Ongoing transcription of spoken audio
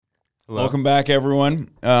Hello. Welcome back, everyone.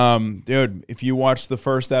 Dude, if you watched the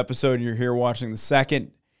first episode, you're here watching the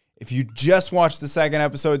second. If you just watched the second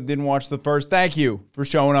episode and didn't watch the first, thank you for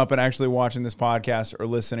showing up and actually watching this podcast or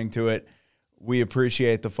listening to it. We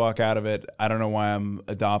appreciate the fuck out of it. I don't know why I'm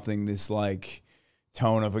adopting this like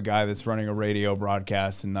tone of a guy that's running a radio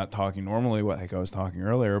broadcast and not talking normally like I was talking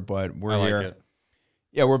earlier, but we're here. It.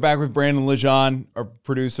 Yeah, we're back with Brandon Lejean, our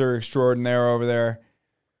producer extraordinaire over there.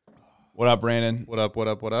 What up, Brandon? What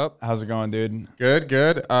up? How's it going, dude? Good.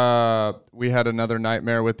 We had another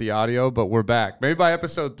nightmare with the audio, but we're back. Maybe by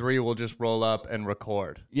episode 3, we'll just roll up and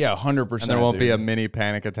record. Yeah, 100%. And there won't be a mini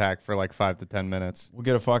panic attack for like 5 to 10 minutes. We'll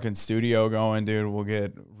get a fucking studio going, dude. We'll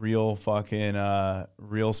get real fucking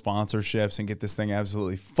real sponsorships and get this thing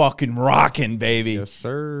absolutely fucking rocking, baby. Yes,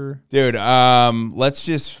 sir. Dude, let's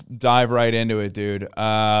just dive right into it, dude.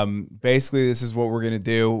 Basically, this is what we're going to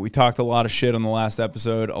do. We talked a lot of shit on the last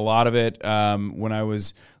episode. A lot of it, when I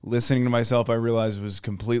was listening to myself, I realized was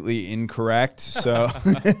completely incorrect. So,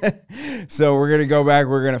 so we're going to go back.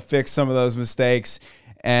 We're going to fix some of those mistakes.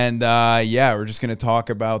 And, we're just going to talk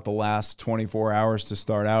about the last 24 hours to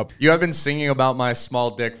start out. You have been singing about my small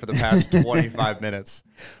dick for the past 25 minutes.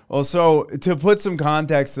 Well, so to put some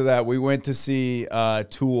context to that, we went to see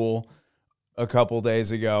Tool a couple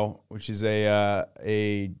days ago, which is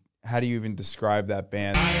a how do you even describe that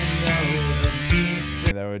band?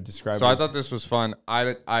 That would describe. So I thought this was fun.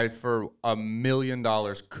 I for $1 million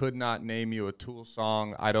could not name you a Tool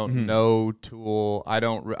song. I don't know Tool.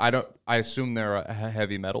 I assume they're a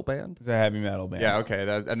heavy metal band. It's a heavy metal band. Yeah.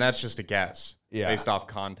 Okay. And that's just a guess. Yeah. Based off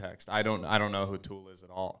context. I don't know who Tool is at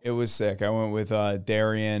all. It was sick. I went with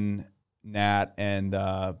Darian, Nat, and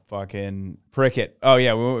fucking Prickett. Oh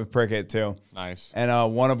yeah, we went with Prickett too. Nice.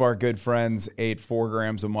 And one of our good friends ate 4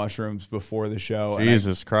 grams of mushrooms before the show.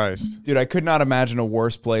 Jesus Christ. Dude, I could not imagine a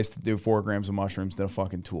worse place to do 4 grams of mushrooms than a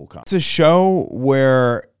fucking Tool concert. It's a show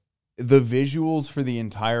where the visuals for the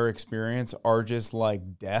entire experience are just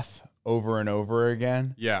like death over and over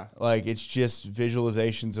again. Yeah. Like it's just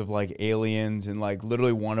visualizations of like aliens, and like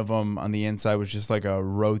literally one of them on the inside was just like a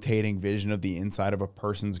rotating vision of the inside of a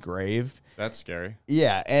person's grave. That's scary.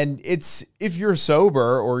 Yeah, and it's, if you're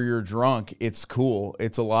sober or you're drunk, it's cool.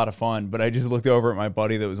 It's a lot of fun. But I just looked over at my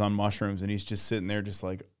buddy that was on mushrooms, and he's just sitting there just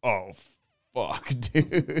like, oh, fuck,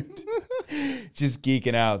 dude. Just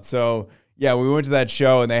geeking out. So, yeah, we went to that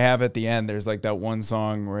show, and they have at the end, there's like that one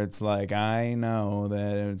song where it's like, I know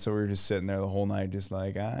that. And so we were just sitting there the whole night just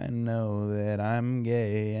like, I know that I'm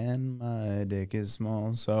gay and my dick is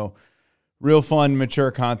small. So real fun, mature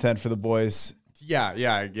content for the boys. Yeah.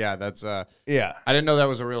 That's yeah. I didn't know that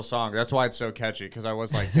was a real song. That's why it's so catchy, because I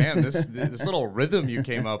was like, damn, this little rhythm you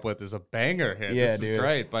came up with is a banger here. Yeah, this is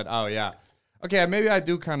great. But oh yeah, okay, maybe I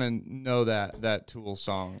do kind of know that Tool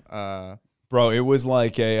song. Bro, it was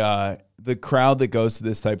like the crowd that goes to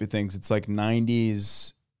this type of things. It's like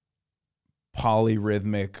 90s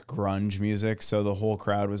polyrhythmic grunge music. So the whole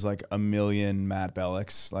crowd was like a million Matt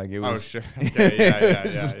Bellocks. Like it was. Oh shit. Okay,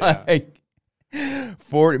 yeah. Like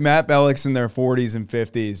 40 Matt Bellocks in their 40s and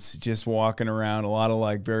 50s, just walking around. A lot of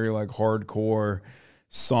like very like hardcore,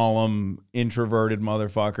 solemn, introverted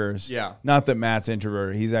motherfuckers. Yeah. Not that Matt's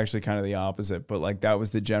introverted. He's actually kind of the opposite, but like that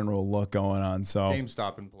was the general look going on. So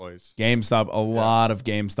GameStop employees. Lot of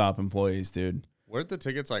GameStop employees, dude. Weren't the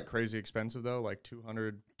tickets like crazy expensive though? Like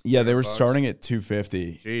 200. Yeah, they were bucks? starting at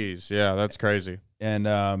 $250. Jeez, yeah, that's crazy.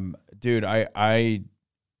 And dude, I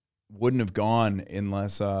wouldn't have gone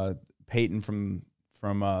unless Peyton from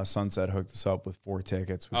Sunset hooked us up with 4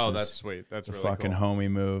 tickets. Which was that's sweet. That's a really fucking cool.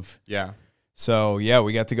 homie move. Yeah. So yeah,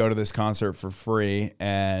 we got to go to this concert for free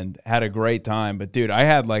and had a great time. But dude, I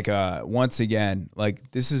had like once again,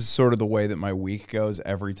 like this is sort of the way that my week goes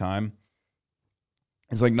every time.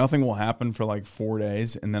 It's like nothing will happen for like 4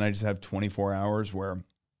 days, and then I just have 24 hours where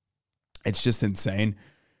it's just insane.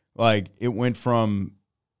 Like it went from,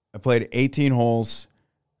 I played 18 holes,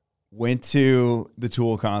 went to the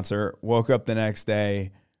Tool concert, woke up the next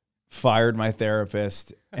day, fired my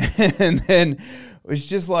therapist, and then was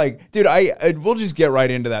just like, dude, we'll just get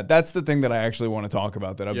right into that. That's the thing that I actually want to talk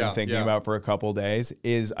about that I've been thinking about for a couple of days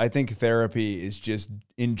is I think therapy is just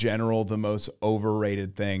in general the most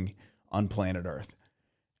overrated thing on planet Earth.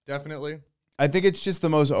 Definitely. I think it's just the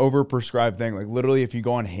most overprescribed thing. Like literally, if you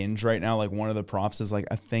go on Hinge right now, like one of the prompts is like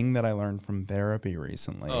a thing that I learned from therapy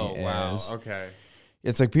recently. Oh, wow. Okay.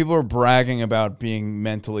 It's like people are bragging about being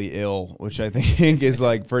mentally ill, which I think is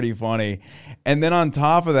like pretty funny. And then on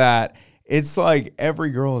top of that, It's like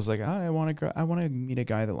every girl is like, oh, I want to meet a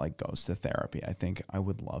guy that like goes to therapy. I think I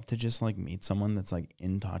would love to just like meet someone that's like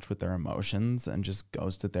in touch with their emotions and just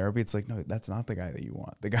goes to therapy. It's like, no, that's not the guy that you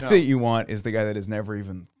want. The guy that you want is the guy that has never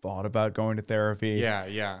even thought about going to therapy.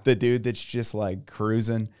 Yeah. The dude that's just like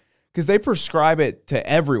cruising. Because they prescribe it to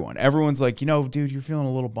everyone. Everyone's like, dude, you're feeling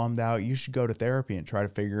a little bummed out. You should go to therapy and try to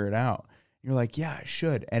figure it out. You're like, yeah, I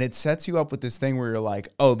should. And it sets you up with this thing where you're like,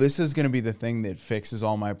 oh, this is going to be the thing that fixes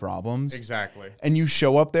all my problems. Exactly. And you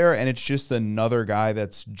show up there and it's just another guy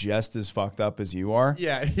that's just as fucked up as you are.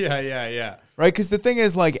 Yeah. Right? Because the thing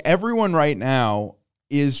is, like, everyone right now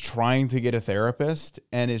is trying to get a therapist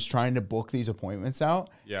and is trying to book these appointments out.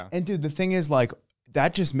 Yeah. And dude, the thing is, like,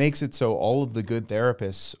 that just makes it so all of the good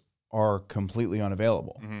therapists are completely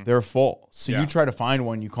unavailable. Mm-hmm. They're full. So you try to find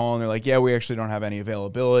one, you call and they're like, yeah, we actually don't have any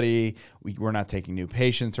availability. We're not taking new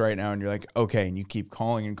patients right now. And you're like, okay. And you keep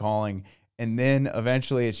calling and calling. And then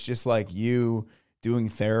eventually it's just like you doing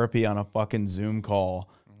therapy on a fucking Zoom call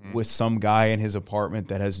with some guy in his apartment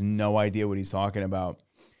that has no idea what he's talking about.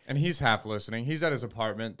 And he's half listening. He's at his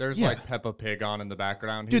apartment. There's like Peppa Pig on in the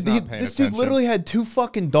background. Dude, this dude literally had 2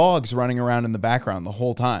 fucking dogs running around in the background the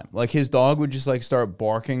whole time. Like his dog would just like start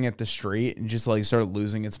barking at the street and just like start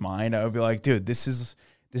losing its mind. I would be like, dude, this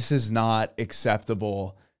is not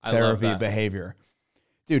acceptable therapy behavior.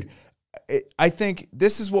 Dude, I think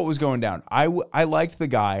this is what was going down. I liked the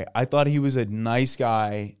guy. I thought he was a nice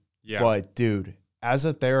guy. Yeah. But dude, as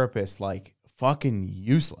a therapist, like fucking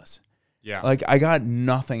useless. Yeah. Like I got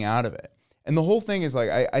nothing out of it. And the whole thing is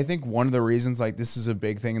like, I think one of the reasons like this is a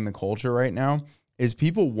big thing in the culture right now is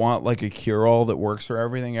people want like a cure-all that works for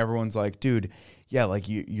everything. Everyone's like, dude, yeah, like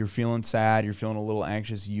you're feeling sad, you're feeling a little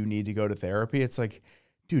anxious, you need to go to therapy. It's like,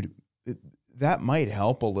 dude, that might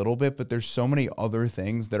help a little bit, but there's so many other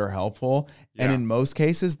things that are helpful. Yeah. And in most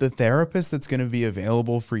cases, the therapist that's going to be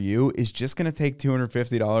available for you is just going to take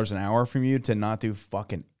 $250 an hour from you to not do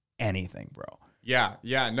fucking anything, bro.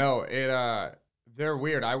 Yeah, no, they're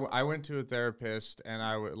weird. I went to a therapist and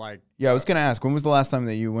I would like. Yeah, I was gonna ask, when was the last time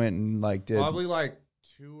that you went and like did? Probably like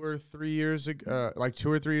 2 or 3 years ago.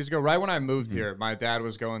 Right when I moved here, my dad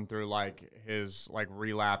was going through like his like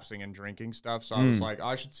relapsing and drinking stuff. So I was like,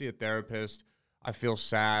 I should see a therapist. I feel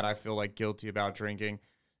sad. I feel like guilty about drinking.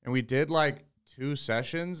 And we did like 2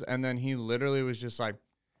 sessions, and then he literally was just like,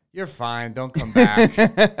 "You're fine. Don't come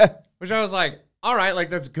back." Which I was like, all right, like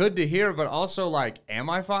that's good to hear, but also like, am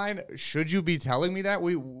I fine? Should you be telling me that?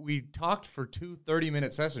 We talked for 2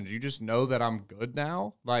 30-minute sessions. You just know that I'm good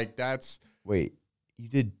now? Like that's... Wait, you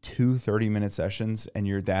did 2 30-minute sessions and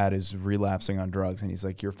your dad is relapsing on drugs and he's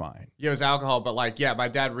like, you're fine. Yeah, it was alcohol, but like, yeah, my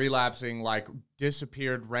dad relapsing, like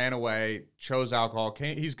disappeared, ran away, chose alcohol.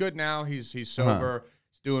 He's good now. He's sober.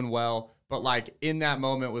 He's doing well. But, like, in that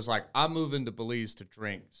moment was like, I'm moving to Belize to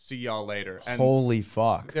drink. See y'all later. And holy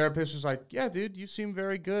fuck. The therapist was like, yeah, dude, you seem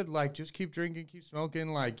very good. Like, just keep drinking, keep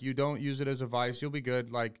smoking. Like, you don't use it as a vice. You'll be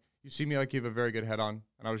good. Like, you see me like you have a very good head on.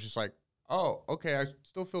 And I was just like, oh, okay. I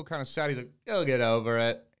still feel kind of sad. He's like, you'll get over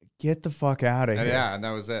it. Get the fuck out of here. Yeah, and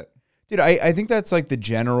that was it. Dude, I think that's, like, the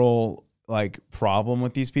general... like problem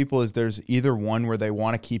with these people is there's either one where they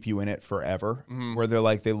want to keep you in it forever, where they're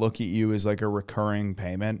like, they look at you as like a recurring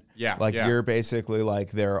payment. Yeah. Like you're basically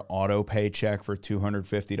like their auto paycheck for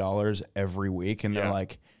 $250 every week. And they're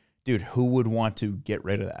like, dude, who would want to get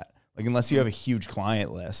rid of that? Like, unless you have a huge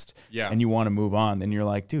client list and you want to move on, then you're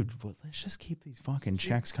like, dude, well, let's just keep these fucking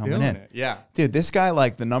checks coming in. Yeah. Dude, this guy,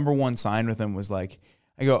 like the number one sign with him was like,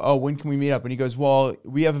 I go, oh, when can we meet up? And he goes, well,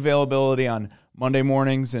 we have availability on Monday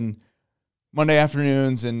mornings and Monday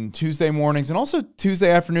afternoons and Tuesday mornings and also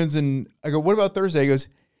Tuesday afternoons. And I go, what about Thursday? He goes,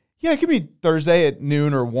 yeah, it could be Thursday at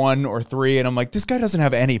noon or 1 or 3. And I'm like, this guy doesn't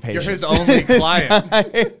have any patience. You're his only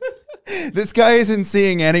client. This guy isn't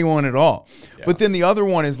seeing anyone at all. Yeah. But then the other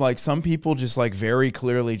one is like, some people just like very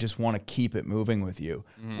clearly just want to keep it moving with you,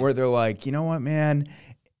 where they're like, you know what, man,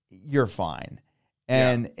 you're fine.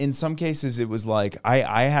 And in some cases it was like,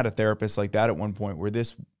 I had a therapist like that at one point where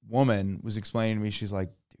this woman was explaining to me, she's like,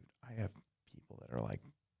 are like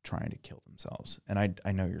trying to kill themselves. And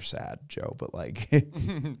I know you're sad, Joe, but like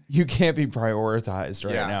you can't be prioritized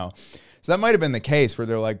right now. So that might have been the case where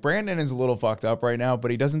they're like, Brandon is a little fucked up right now,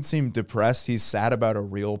 but he doesn't seem depressed. He's sad about a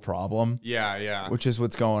real problem. Yeah. Which is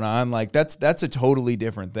what's going on. Like that's a totally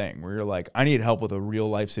different thing where you're like, I need help with a real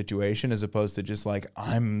life situation as opposed to just like,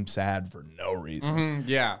 I'm sad for no reason.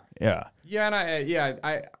 Yeah. And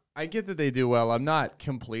I get that they do well. I'm not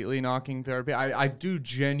completely knocking therapy. I do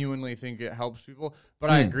genuinely think it helps people, but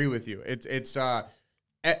I agree with you. It's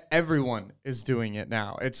everyone is doing it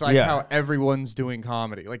now. It's like how everyone's doing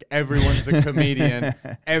comedy. Like everyone's a comedian.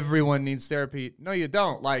 Everyone needs therapy. No, you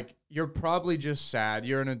don't. Like you're probably just sad.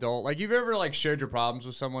 You're an adult. Like you've ever like shared your problems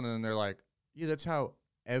with someone and then they're like, yeah, that's how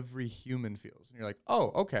every human feels. And you're like,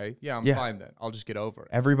 oh, okay. Yeah, I'm fine then. I'll just get over it.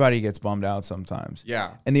 Everybody gets bummed out sometimes.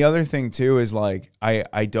 Yeah. And the other thing too is like,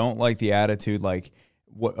 I don't like the attitude, like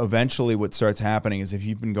what starts happening is if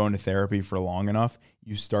you've been going to therapy for long enough,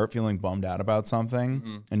 you start feeling bummed out about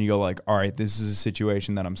something and you go like, all right, this is a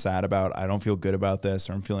situation that I'm sad about. I don't feel good about this,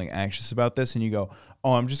 or I'm feeling anxious about this. And you go,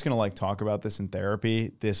 oh, I'm just going to like talk about this in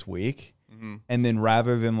therapy this week. And then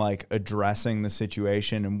rather than like addressing the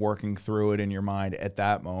situation and working through it in your mind at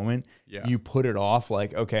that moment, you put it off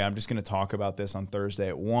like, okay, I'm just going to talk about this on Thursday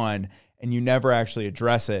at 1, and you never actually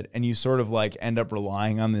address it. And you sort of like end up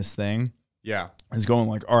relying on this thing. Yeah. Is going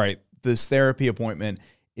like, all right, this therapy appointment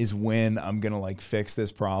is when I'm going to like fix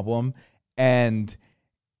this problem. And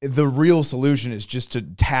the real solution is just to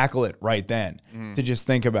tackle it right then, to just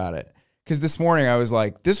think about it. Because this morning I was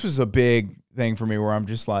like, this was a big thing for me where I'm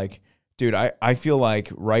just like, dude, I feel like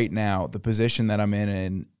right now, the position that I'm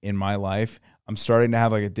in my life, I'm starting to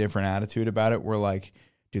have like a different attitude about it. Where like,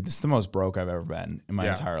 dude, this is the most broke I've ever been in my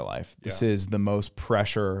entire life. This is the most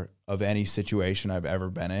pressure of any situation I've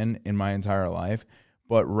ever been in my entire life.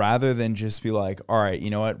 But rather than just be like, all right, you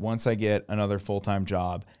know what? Once I get another full-time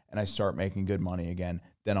job and I start making good money again,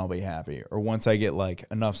 then I'll be happy. Or once I get like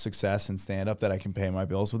enough success in stand-up that I can pay my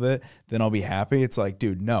bills with it, then I'll be happy. It's like,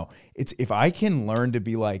 dude, no. It's if I can learn to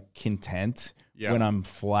be like content when I'm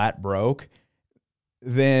flat broke,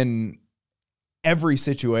 then every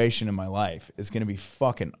situation in my life is going to be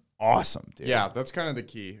fucking awesome, dude. Yeah, that's kind of the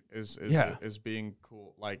key is being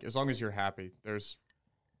cool. Like as long as you're happy,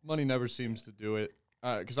 money never seems to do it.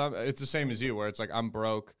 Because it's the same as you, where it's like I'm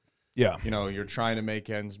broke. Yeah. You know, you're trying to make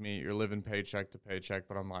ends meet. You're living paycheck to paycheck.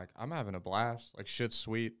 But I'm like, I'm having a blast. Like, shit's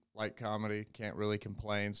sweet. Like comedy. Can't really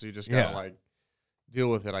complain. So you just got to, like, deal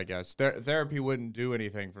with it, I guess. Therapy wouldn't do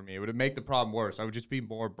anything for me. It would make the problem worse. I would just be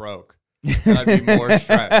more broke. And I'd be more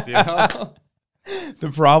stressed, you know? The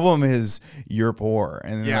problem is you're poor.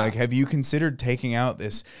 And they're like, have you considered taking out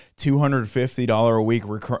this $250 a week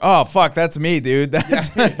Oh, fuck, that's me, dude.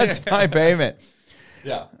 That's my payment.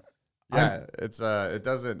 Yeah. Yeah, it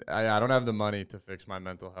doesn't. I don't have the money to fix my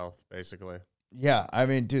mental health, basically. Yeah, I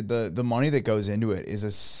mean, dude, the money that goes into it is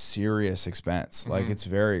a serious expense. Like, it's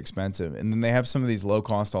very expensive. And then they have some of these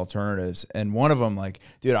low-cost alternatives. And one of them, like,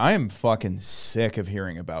 dude, I am fucking sick of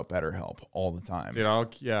hearing about BetterHelp all the time.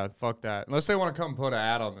 Dude, fuck that. Unless they want to come put an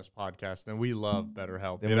ad on this podcast, then we love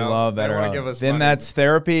BetterHelp. We love BetterHelp. Then that's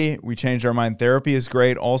therapy. We changed our mind. Therapy is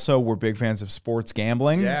great. Also, we're big fans of sports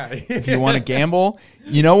gambling. Yeah. If you want to gamble,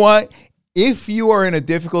 you know what? If you are in a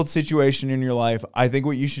difficult situation in your life, I think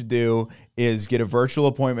what you should do is get a virtual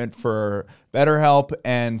appointment for BetterHelp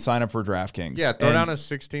and sign up for DraftKings. Yeah, throw down a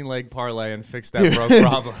 16-leg parlay and fix that broke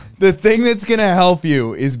problem. The thing that's going to help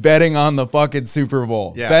you is betting on the fucking Super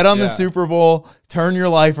Bowl. Yeah, bet on the Super Bowl. Turn your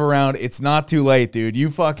life around. It's not too late, dude.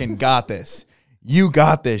 You fucking got this. You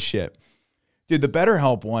got this shit. Dude, the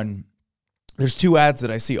BetterHelp one, there's 2 ads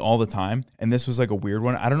that I see all the time, and this was like a weird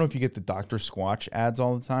one. I don't know if you get the Dr. Squatch ads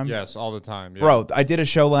all the time. Yes, all the time. Yeah. Bro, I did a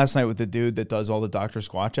show last night with the dude that does all the Dr.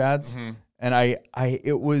 Squatch ads, and I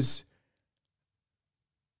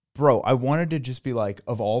wanted to just be like,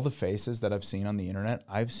 of all the faces that I've seen on the internet,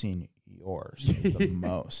 I've seen yours the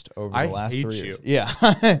most over the last 3 years.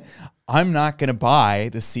 Yeah. I'm not going to buy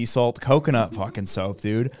the sea salt coconut fucking soap,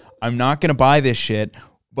 dude. I'm not going to buy this shit,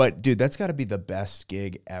 but dude, that's got to be the best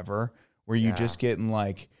gig ever. Where you just getting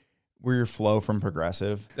like, where your flow from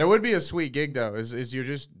Progressive. There would be a sweet gig though. Is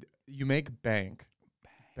you make bank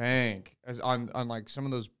as on like some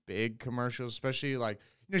of those big commercials, especially like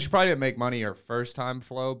she probably didn't make money her first time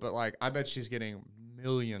flow, but like I bet she's getting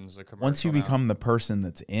millions of commercials. Once you become the person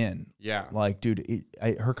that's in, like dude,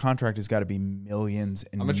 her contract has got to be millions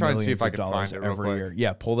and millions. I'm gonna try and see if I can find it every year.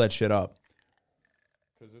 Yeah, pull that shit up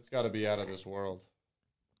because it's got to be out of this world.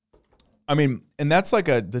 I mean, and that's like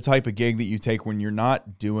the type of gig that you take when you're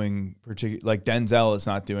not doing like Denzel is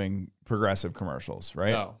not doing Progressive commercials,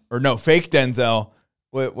 right? No. Or no, fake Denzel.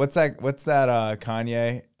 What's that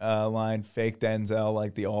Kanye line? Fake Denzel,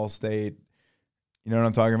 like the Allstate. You know what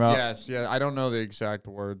I'm talking about? Yes, yeah. I don't know the exact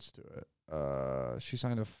words to it. She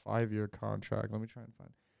signed a 5-year contract. Let me try and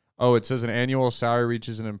find. Oh, it says an annual salary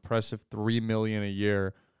reaches an impressive $3 million a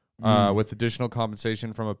year, with additional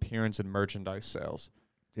compensation from appearance and merchandise sales.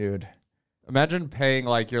 Dude. Imagine paying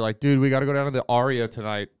you're like, dude, we got to go down to the Aria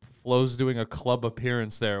tonight. Flo's doing a club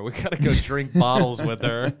appearance there. We got to go drink bottles with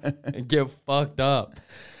her and get fucked up.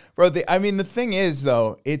 Bro, the thing is,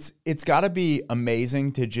 though, it's got to be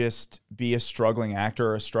amazing to just be a struggling actor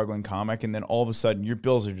or a struggling comic, and then all of a sudden your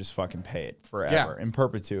bills are just fucking paid forever in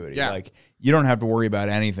perpetuity. Yeah. Like, you don't have to worry about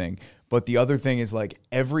anything. But the other thing is, like,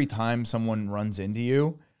 every time someone runs into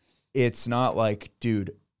you, it's not like,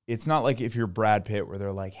 dude, it's not like if you're Brad Pitt where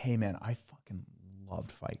they're like, hey, man, I fucking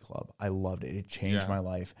loved Fight Club. I loved it. It changed my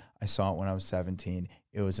life. I saw it when I was 17.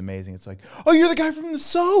 It was amazing. It's like, oh, you're the guy from the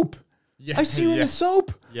soap. Yeah, I see you in the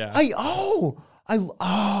soap. Yeah.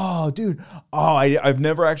 Dude. I've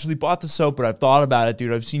never actually bought the soap, but I've thought about it,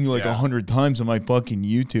 dude. I've seen you like 100 times on my fucking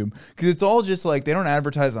YouTube. Because it's all just like, they don't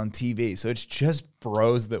advertise on TV. So it's just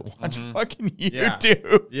bros that watch fucking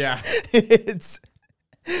YouTube. Yeah.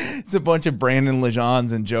 It's a bunch of Brandon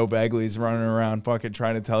Legends and Joe Begleys running around fucking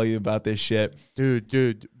trying to tell you about this shit.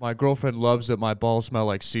 Dude, my girlfriend loves that my balls smell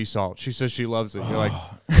like sea salt. She says she loves it. You're like,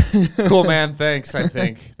 cool, man. Thanks, I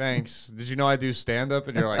think. Thanks. Did you know I do stand-up?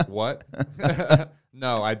 And you're like, what?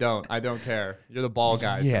 No, I don't. I don't care. You're the ball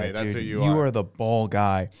guy to me. That's dude, who you are. You are the ball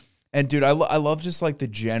guy. And, dude, I love just, like, the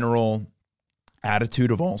general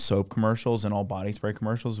attitude of all soap commercials and all body spray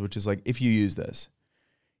commercials, which is, like, if you use this,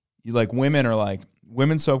 you like,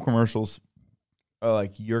 women's soap commercials are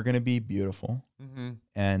like, you're going to be beautiful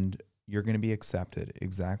and you're going to be accepted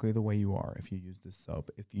exactly the way you are if you use this soap.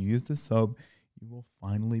 If you use this soap, you will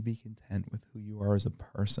finally be content with who you are as a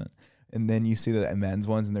person. And then you see the men's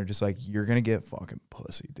ones and they're just like, you're going to get fucking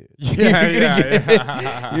pussy, dude. You're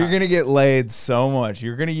going to get laid so much.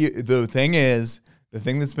 The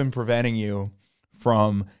thing that's been preventing you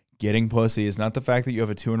from getting pussy is not the fact that you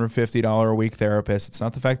have a $250 a week therapist. It's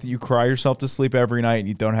not the fact that you cry yourself to sleep every night and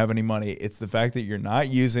you don't have any money. It's the fact that you're not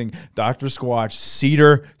using Dr. Squatch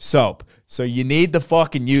cedar soap. So you need to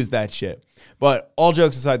fucking use that shit. But all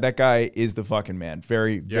jokes aside, that guy is the fucking man.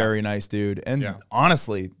 Very, very nice dude. And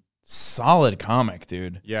honestly, solid comic,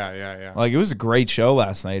 dude. Yeah. Like, it was a great show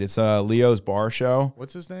last night. It's Leo's bar show.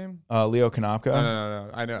 What's his name? Leo Konopka.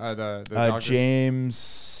 No. I know the James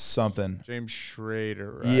something. James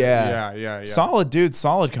Schrader. Right? Yeah. Solid dude,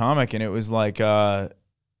 solid comic. And it was like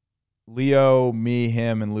Leo, me,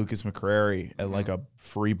 him, and Lucas McCrary at like a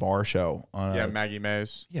free bar show. On Maggie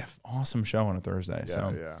Mays. Yeah, awesome show on a Thursday.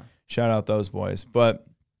 Yeah. Shout out those boys. But,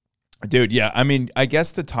 dude, yeah, I mean, I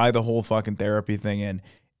guess to tie the whole fucking therapy thing in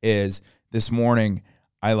is this morning,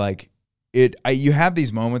 you have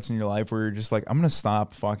these moments in your life where you're just like, I'm going to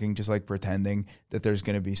stop fucking just like pretending that there's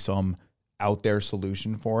going to be some out there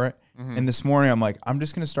solution for it. And this morning I'm like, I'm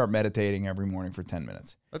just going to start meditating every morning for 10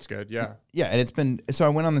 minutes. That's good. Yeah. Yeah. And so I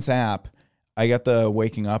went on this app. I got the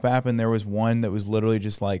Waking Up app, and there was one that was literally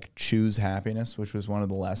just like choose happiness, which was one of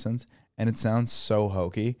the lessons. And it sounds so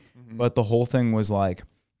hokey, but the whole thing was like,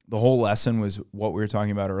 the whole lesson was what we were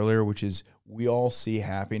talking about earlier, which is we all see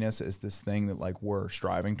happiness as this thing that like we're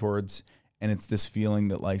striving towards. And it's this feeling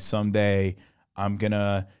that like someday I'm going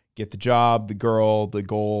to get the job, the girl, the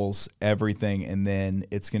goals, everything. And then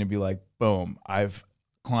it's going to be like, boom, I've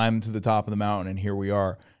climbed to the top of the mountain and here we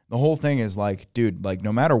are. The whole thing is like, dude, like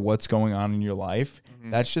no matter what's going on in your life,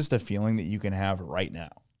 that's just a feeling that you can have right now.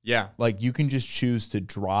 Yeah. Like you can just choose to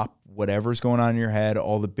drop whatever's going on in your head,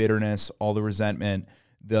 all the bitterness, all the resentment,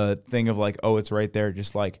 the thing of like, oh, it's right there.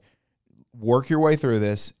 Just like work your way through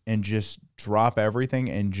this and just drop everything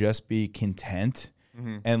and just be content.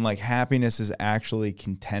 And like happiness is actually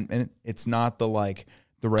contentment. It's not the like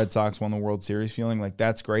the Red Sox won the World Series feeling. Like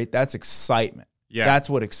that's great. That's excitement. Yeah. That's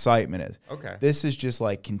what excitement is. Okay. This is just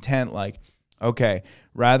like content. Like, okay,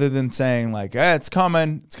 rather than saying like, it's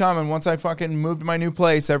coming. Once I fucking move to my new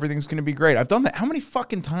place, everything's going to be great. I've done that. How many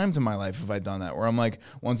fucking times in my life have I done that? Where I'm like,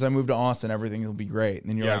 once I move to Austin, everything will be great. And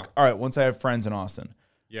then you're like, all right, once I have friends in Austin.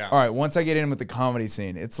 Yeah. All right, once I get in with the comedy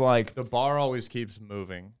scene, it's like the bar always keeps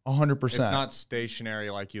moving. 100%. It's not stationary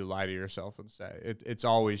like you lie to yourself and say. It's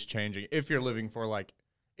always changing. If you're living for like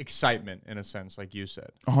excitement in a sense, like you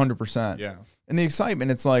said. 100%. Yeah. And the excitement,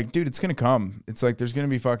 it's like, dude, it's going to come. It's like there's going to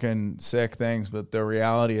be fucking sick things, but the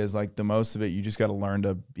reality is like the most of it, you just got to learn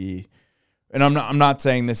to be. And I'm not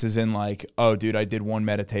saying this is in like, oh, dude, I did one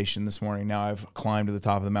meditation this morning. Now I've climbed to the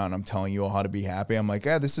top of the mountain. I'm telling you all how to be happy. I'm like,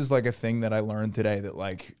 this is like a thing that I learned today that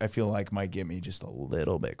like I feel like might get me just a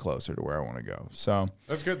little bit closer to where I want to go. So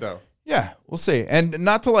that's good though. Yeah, we'll see. And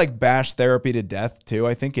not to like bash therapy to death too.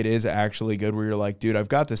 I think it is actually good where you're like, dude, I've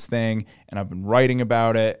got this thing and I've been writing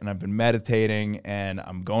about it and I've been meditating and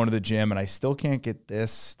I'm going to the gym and I still can't get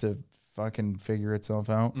this to fucking figure itself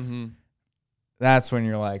out. That's when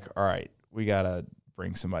you're like, all right, we got to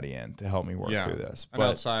bring somebody in to help me work through this. An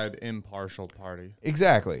outside impartial party.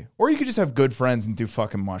 Exactly. Or you could just have good friends and do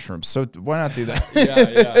fucking mushrooms. So why not do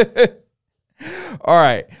that? All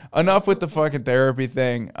right. Enough with the fucking therapy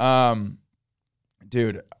thing.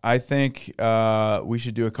 Dude, I think we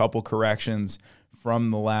should do a couple corrections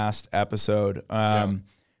from the last episode.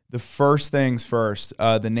 The first things first,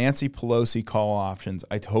 the Nancy Pelosi call options.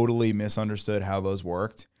 I totally misunderstood how those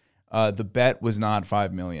worked. The bet was not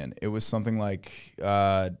 $5 million. It was something like,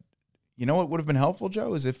 you know what would have been helpful,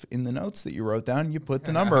 Joe, is if in the notes that you wrote down, you put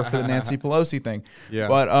the number for the Nancy Pelosi thing. Yeah.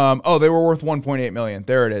 But, they were worth $1.8 million.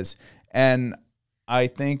 There it is. And I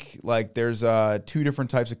think like there's two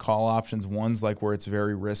different types of call options. One's like where it's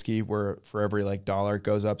very risky, where for every like dollar it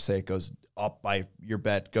goes up, say it goes up by, your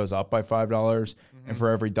bet goes up by $5, and for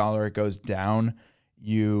every dollar it goes down,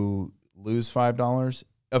 you lose $5.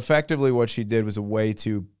 Effectively, what she did was a way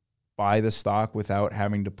to buy the stock without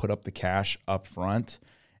having to put up the cash up front.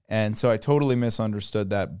 And so I totally misunderstood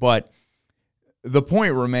that. But the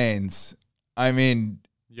point remains, I mean,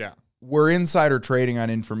 yeah, we're insider trading on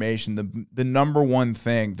information. The number one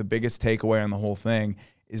thing, the biggest takeaway on the whole thing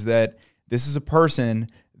is that this is a person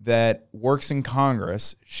that works in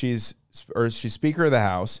Congress. She's Speaker of the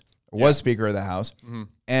House, or was Speaker of the House. Mm-hmm.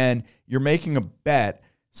 And you're making a bet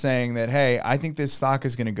saying that, hey, I think this stock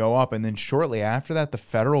is going to go up. And then shortly after that, the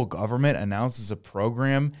federal government announces a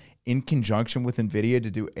program in conjunction with NVIDIA to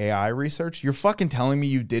do AI research. You're fucking telling me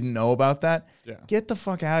you didn't know about that? Yeah. Get the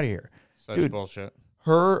fuck out of here. Such Dude, bullshit.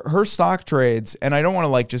 Her stock trades, and I don't want to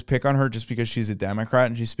like just pick on her just because she's a Democrat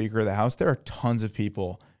and she's Speaker of the House. There are tons of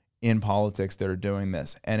people in politics that are doing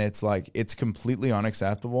this. And it's like, it's completely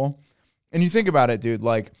unacceptable. And you think about it, dude,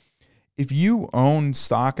 like if you own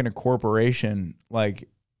stock in a corporation, like,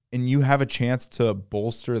 and you have a chance to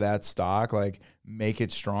bolster that stock, like make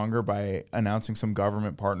it stronger by announcing some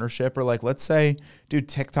government partnership, or like, let's say, dude,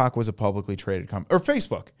 TikTok was a publicly traded company, or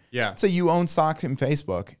Facebook. Yeah. So you own stock in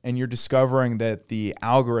Facebook and you're discovering that the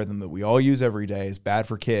algorithm that we all use every day is bad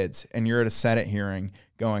for kids. And you're at a Senate hearing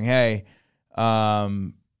going, hey,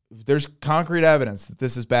 there's concrete evidence that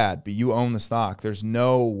this is bad, but you own the stock. There's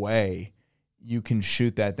no way you can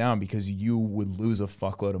shoot that down because you would lose a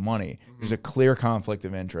fuckload of money. Mm-hmm. There's a clear conflict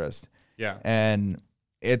of interest. Yeah. And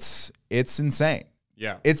it's insane.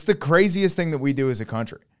 Yeah. It's the craziest thing that we do as a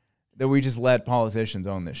country, that we just let politicians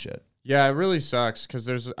own this shit. Yeah, it really sucks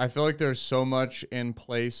because I feel like there's so much in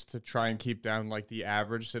place to try and keep down like the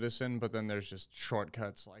average citizen, but then there's just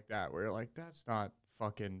shortcuts like that where you're like, that's not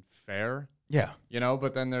fucking fair. Yeah. You know,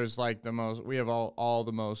 but then there's like we have all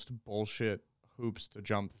the most bullshit hoops to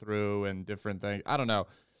jump through and different things. I don't know.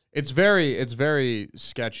 It's very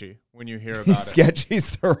sketchy when you hear about it.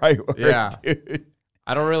 Sketchy's the right word, yeah. dude.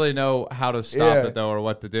 I don't really know how to stop it though, or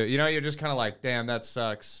what to do. You know, you're just kind of like, damn, that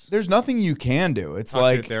sucks. There's nothing you can do. It's Talk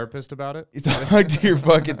like to your therapist about it. Talk to your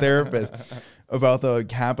fucking therapist about the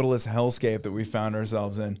capitalist hellscape that we found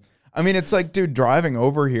ourselves in. I mean, it's like, dude, driving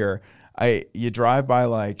over here, you drive by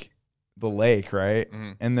like the lake, right?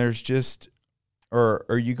 Mm-hmm. And there's just,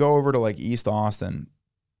 or you go over to like East Austin,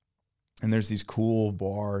 and there's these cool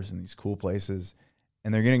bars and these cool places,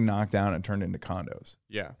 and they're getting knocked down and turned into condos.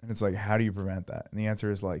 Yeah. And it's like, how do you prevent that? And the answer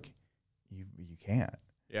is like, you can't.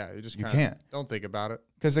 Yeah, you can't. Don't think about it.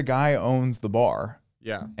 Because a guy owns the bar.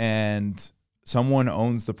 Yeah. And someone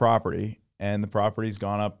owns the property, and the property's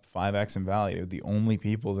gone up 5x in value. The only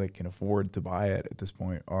people that can afford to buy it at this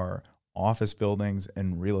point are office buildings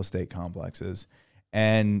and real estate complexes.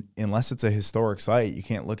 And unless it's a historic site, you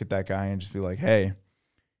can't look at that guy and just be like, hey,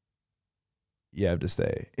 you have to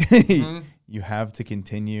stay. Mm-hmm. You have to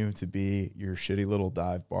continue to be your shitty little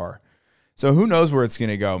dive bar. So who knows where it's going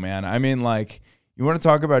to go, man? I mean, like, you want to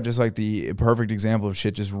talk about just like the perfect example of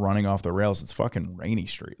shit just running off the rails? It's fucking Rainy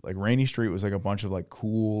Street. Like, Rainy Street was like a bunch of like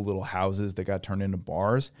cool little houses that got turned into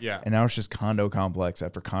bars. Yeah. And now it's just condo complex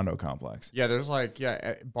after condo complex. Yeah, there's like,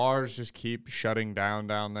 bars just keep shutting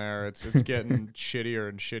down there. It's getting shittier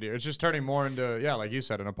and shittier. It's just turning more into, like you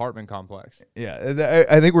said, an apartment complex. Yeah,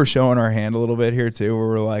 I think we're showing our hand a little bit here too, where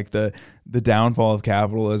we're like the downfall of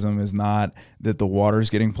capitalism is not that the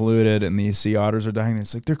water's getting polluted and the sea otters are dying.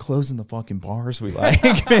 It's like they're closing the fucking bars we like,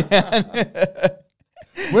 man.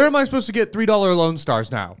 Where am I supposed to get $3 Lone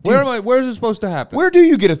Stars now? Dude, where's it supposed to happen? Where do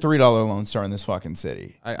you get a $3 Lone Star in this fucking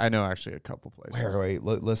city? I know actually a couple places. Wait,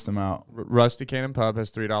 list them out. Rusty Cannon Pub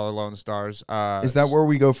has $3 Lone Stars. Is that where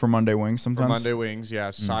we go for Monday Wings sometimes? For Monday Wings, yeah.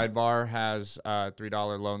 Sidebar has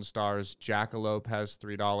 $3 Lone Stars. Jackalope has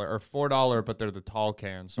 $3 or $4, but they're the tall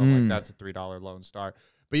cans, so like that's a $3 Lone Star.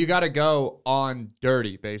 But you got to go on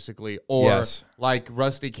dirty, basically. Or like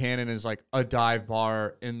Rusty Cannon is like a dive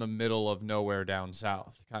bar in the middle of nowhere down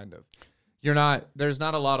south, kind of. There's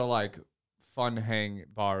not a lot of like fun hang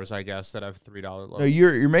bars, I guess, that have $3 lows. No,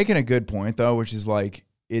 you're making a good point, though, which is like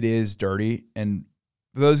it is dirty. And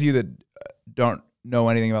for those of you that don't know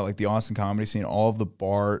anything about like the Austin comedy scene, all of the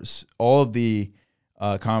bars, all of the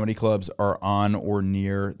comedy clubs are on or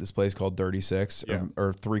near this place called Dirty Six,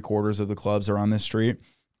 or 3/4 of the clubs are on this street.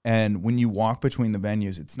 And when you walk between the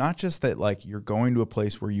venues, it's not just that like you're going to a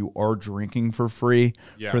place where you are drinking for free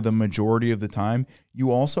for the majority of the time.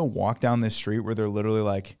 You also walk down this street where they're literally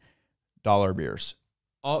like dollar beers.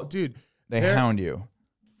 Oh, dude, they hound you.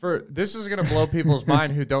 This is gonna blow people's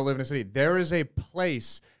mind who don't live in a city. There is a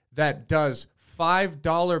place that does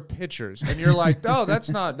 $5 pitchers, and you're like, oh, that's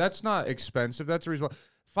not expensive. That's reasonable.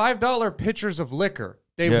 $5 pitchers of liquor.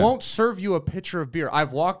 They won't serve you a pitcher of beer.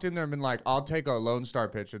 I've walked in there and been like, I'll take a Lone Star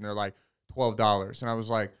pitcher, and they're like $12. And I was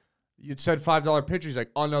like, you said $5 pitcher. He's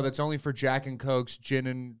like, oh no, that's only for Jack and Cokes, gin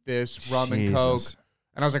and this, rum and Coke.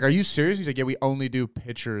 And I was like, are you serious? He's like, yeah, we only do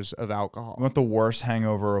pitchers of alcohol. You want the worst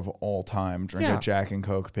hangover of all time? Drink a Jack and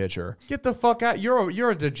Coke pitcher. Get the fuck out.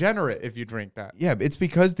 You're a degenerate if you drink that. Yeah, it's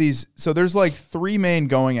because so there's like 3 main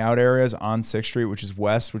going out areas on 6th Street, which is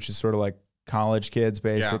west, which is sort of like college kids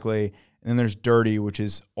basically. Yeah. And then there's Dirty, which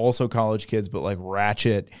is also college kids, but like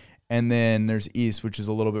ratchet. And then there's East, which is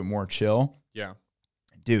a little bit more chill. Yeah.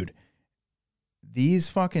 Dude, these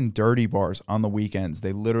fucking dirty bars on the weekends,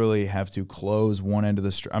 they literally have to close one end of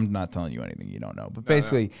the street. I'm not telling you anything you don't know, but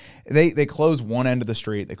basically they close one end of the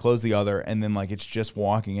street, they close the other, and then like it's just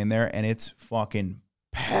walking in there, and it's fucking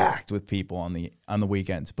packed with people on the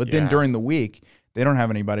weekends. But then during the week, they don't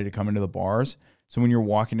have anybody to come into the bars. So when you're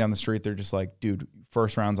walking down the street, they're just like, dude,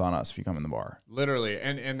 first round's on us if you come in the bar. Literally.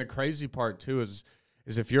 And the crazy part too is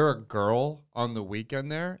if you're a girl on the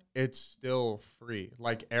weekend there, it's still free.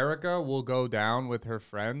 Like Erica will go down with her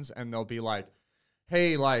friends and they'll be like,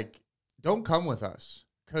 hey, like, don't come with us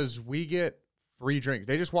because we get free drinks.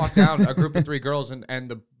 They just walk down a group of 3 girls and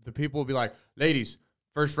the people will be like, ladies,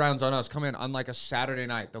 first round's on us. Come in on like a Saturday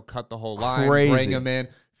night. They'll cut the whole line, bring them in.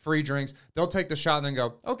 Free drinks. They'll take the shot and then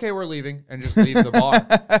go, okay, we're leaving, and just leave the bar.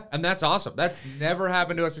 And that's awesome. That's never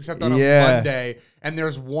happened to us except on a Monday. And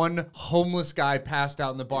there's one homeless guy passed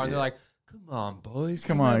out in the bar. And they're like, come on, boys.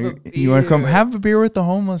 Come on. You want to come have a beer with the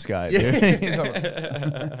homeless guy,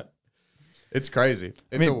 dude? It's crazy.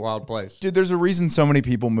 It's a wild place. Dude, there's a reason so many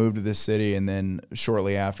people move to this city and then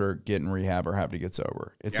shortly after get in rehab or have to get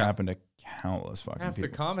sober. It's happened to countless fucking Half people.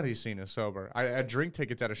 The comedy scene is sober. I had drink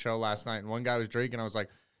tickets at a show last night, and one guy was drinking. I was like,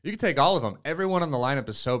 you can take all of them. Everyone on the lineup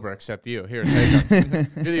is sober except you. Here, take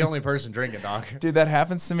them. You're the only person drinking, dog. Dude, that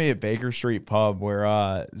happens to me at Baker Street Pub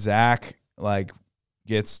where Zach like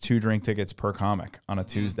gets 2 drink tickets per comic on a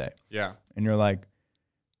Tuesday. Yeah. And you're like,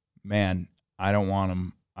 man, I don't want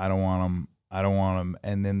them. I don't want them. I don't want them.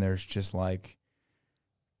 And then there's just like,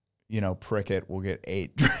 you know, Prickett will get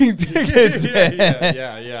 8 drink tickets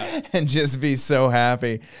yeah. and just be so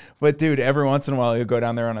happy. But dude, every once in a while you'll go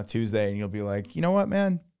down there on a Tuesday and you'll be like, you know what,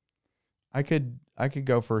 man? I could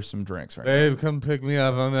go for some drinks right now. Babe, come pick me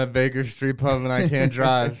up. I'm at Baker Street Pub and I can't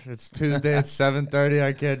drive. It's Tuesday at 7:30.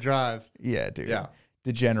 I can't drive. Yeah, dude. Yeah.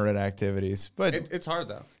 Degenerate activities. But it's hard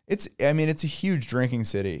though. It's a huge drinking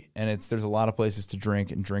city, and there's a lot of places to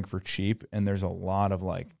drink and drink for cheap, and there's a lot of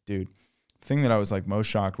like, dude, the thing that I was like most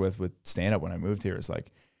shocked with stand up when I moved here is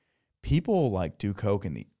like people like do coke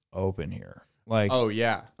in the open here. Like, oh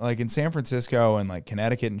yeah, like in San Francisco and like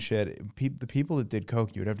Connecticut and shit, the people that did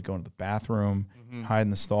coke, you would have to go into the bathroom, hide in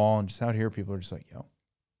the stall, and just out here, people are just like, yo,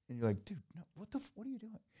 and you're like, dude, no, what are you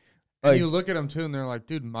doing? And like, you look at them too, and they're like,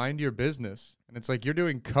 dude, mind your business. And it's like you're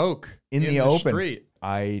doing coke in the open. Street.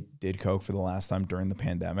 I did coke for the last time during the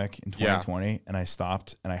pandemic in 2020, and I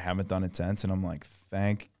stopped, and I haven't done it since. And I'm like,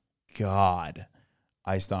 thank God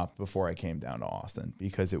I stopped before I came down to Austin,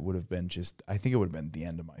 because it would have been I think it would have been the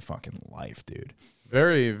end of my fucking life, dude.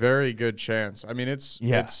 Very, very good chance. I mean, it's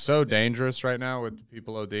so dangerous right now with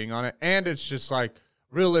people ODing on it. And it's just like,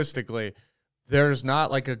 realistically, there's not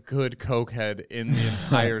like a good coke head in the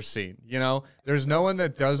entire scene. You know, there's no one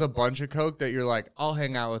that does a bunch of coke that you're like, I'll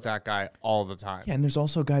hang out with that guy all the time. Yeah, and there's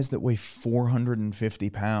also guys that weigh 450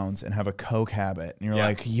 pounds and have a coke habit. And you're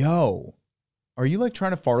like, yo, are you like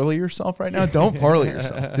trying to farley yourself right now? Don't farley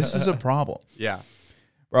yourself. This is a problem. Yeah.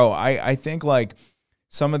 Bro, I think like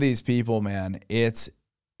some of these people, man, it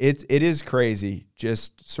is crazy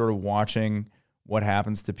just sort of watching what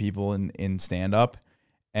happens to people in stand-up.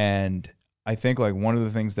 And I think like one of the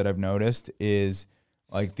things that I've noticed is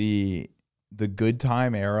like the good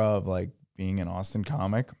time era of like being an Austin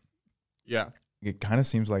comic. Yeah. It kind of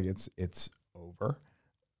seems like it's over.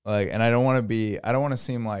 Like, and I don't want to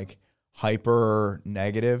seem like hyper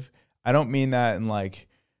negative. I don't mean that in like,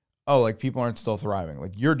 oh, like people aren't still thriving.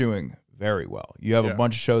 Like you're doing very well. You have a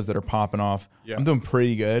bunch of shows that are popping off. Yeah. I'm doing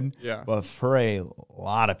pretty good. Yeah. But for a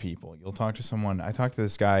lot of people, you'll talk to someone. I talked to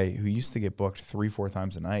this guy who used to get booked 3-4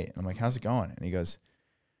 times a night. And I'm like, how's it going? And he goes,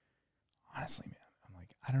 honestly, man, I'm like,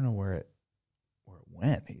 I don't know where it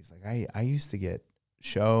went. He's like, I used to get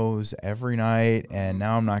shows every night and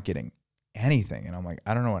now I'm not getting anything. And I'm like,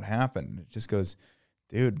 I don't know what happened. It just goes,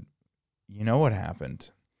 dude, you know what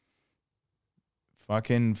happened?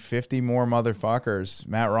 Fucking 50 more motherfuckers.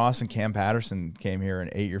 Matt Ross and Cam Patterson came here and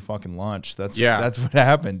ate your fucking lunch. That's what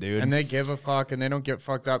happened, dude. And they give a fuck and they don't get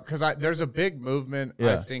fucked up. Because there's a big movement,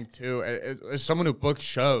 I think, too. As someone who booked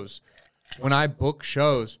shows, when I book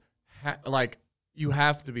shows, like, you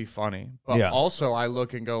have to be funny. But also I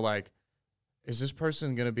look and go, like, is this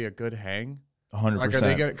person going to be a good hang? 100%. Like, are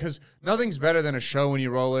they gonna? Because nothing's better than a show when you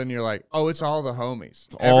roll in. You're like, oh, it's all the homies.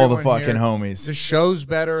 It's all the fucking homies. The show's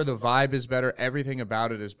better. The vibe is better. Everything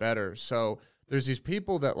about it is better. So there's these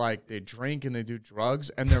people that like they drink and they do drugs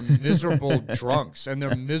and they're miserable drunks and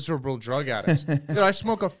they're miserable drug addicts. Dude, I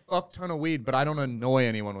smoke a fuck ton of weed, but I don't annoy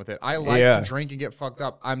anyone with it. I like to drink and get fucked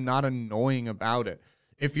up. I'm not annoying about it.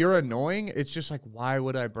 If you're annoying, it's just like, why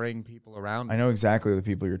would I bring people around me? I know exactly the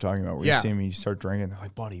people you're talking about. Where you see me, you start drinking, they're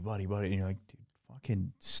like, buddy, and you're like, dude,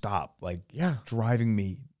 fucking stop. Like, driving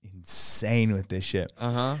me insane with this shit.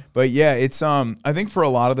 But yeah, it's I think for a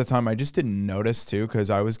lot of the time, I just didn't notice too,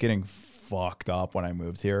 because I was getting fucked up when I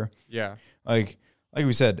moved here. Yeah. Like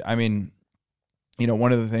we said, I mean, you know,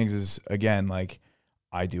 one of the things is, again, like,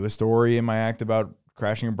 I do a story in my act about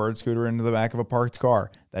crashing a bird scooter into the back of a parked car.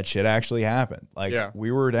 That shit actually happened. Like,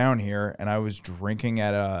 we were down here and I was drinking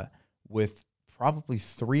with probably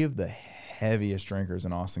 3 of the heaviest drinkers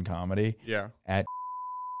in Austin comedy. And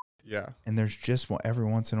there's just every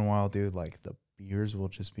once in a while, dude, like the beers will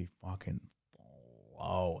just be fucking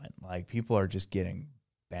flowing. Like, people are just getting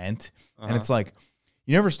bent. And it's like,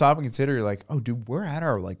 you never stop and consider, you're like, oh, dude, we're at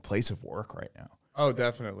our like place of work right now. Oh,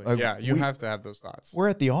 definitely. Like, you have to have those thoughts. We're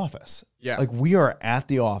at the office. Yeah. Like, we are at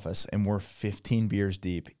the office and we're 15 beers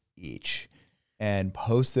deep each and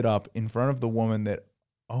posted up in front of the woman that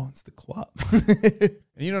owns the club. And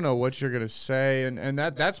you don't know what you're going to say. And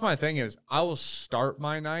that's my thing is I will start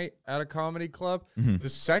my night at a comedy club. The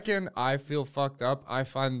second I feel fucked up, I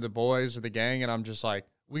find the boys or the gang and I'm just like,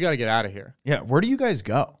 we got to get out of here. Yeah. Where do you guys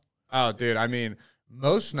go? Oh, dude. I mean,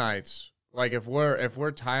 most nights, like if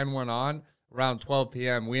we're tying one on, around 12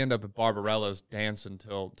 p.m., we end up at Barbarella's dancing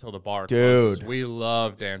till the bar closes. Dude. We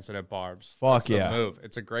love dancing at Barb's. Fuck That's yeah. the move.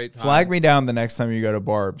 It's a great time. Flag me down the next time you go to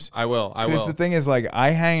Barb's. I will. Because the thing is, like, I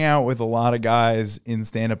hang out with a lot of guys in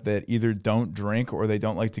stand-up that either don't drink or they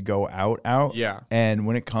don't like to go out. Yeah. And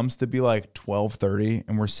when it comes to be like 12:30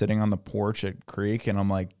 and we're sitting on the porch at Creek and I'm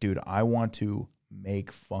like, dude, I want to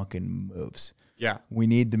make fucking moves. Yeah. We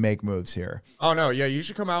need to make moves here. Oh, no. Yeah, you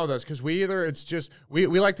should come out with us because we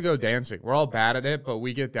like to go dancing. We're all bad at it, but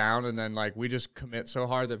we get down and then, like, we just commit so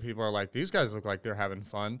hard that people are like, these guys look like they're having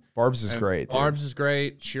fun. Barb's is great, dude. Barb's is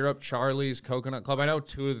great. Cheer Up Charlie's, Coconut Club. I know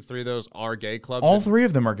 2 of the 3 of those are gay clubs. All 3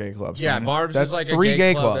 of them are gay clubs. Yeah, man. Barb's That's is like 3 a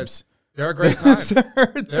gay club clubs. They're a great time.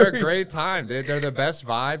 They're a great time. They're the best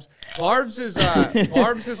vibes. Barb's is like.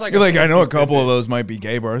 You're like, I know a couple of those might be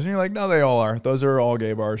gay bars, and you're like, no, they all are. Those are all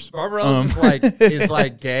gay bars. Barbarella's is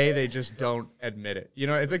like gay. They just don't admit it. You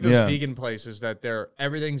know, it's like those vegan places that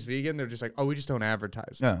everything's vegan. They're just like, oh, we just don't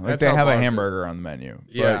advertise. Yeah, like they have a hamburger on the menu.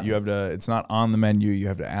 Yeah, but you have to. It's not on the menu. You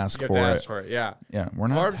have to ask for it. Ask for it. Yeah, yeah. We're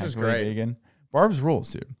not Barb's is great. Vegan. Barb's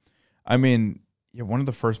rules, dude. I mean. Yeah, one of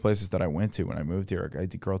the first places that I went to when I moved here, a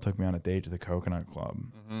girl took me on a date to the Coconut Club.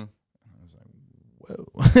 I was like,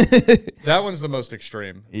 whoa. That one's the most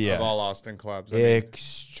extreme of all Austin clubs.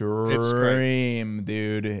 Extreme,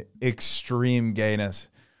 dude. Extreme gayness.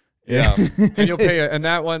 Yeah. And you'll pay and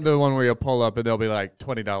that one, the one where you'll pull up and they'll be like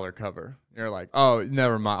 $20 cover. You're like, oh,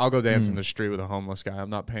 never mind. I'll go dance in the street with a homeless guy. I'm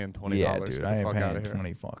not paying $20. Yeah, dude, I ain't paying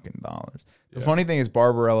 $20 fucking dollars. The funny thing is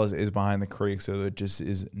Barbarella's is behind the creek, so it just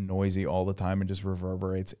is noisy all the time and just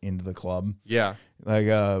reverberates into the club. Yeah. Like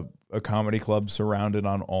a comedy club surrounded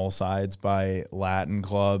on all sides by Latin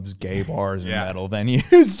clubs, gay bars, and metal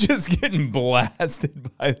venues just getting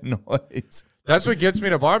blasted by the noise. That's what gets me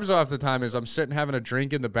to Barb's half the time is I'm sitting having a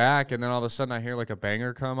drink in the back, and then all of a sudden I hear like a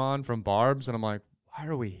banger come on from Barb's, and I'm like, why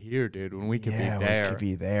are we here, dude, when we could be there? We could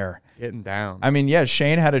be there. Getting down. I mean, yeah,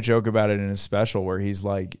 Shane had a joke about it in his special where he's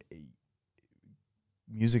like,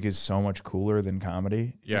 music is so much cooler than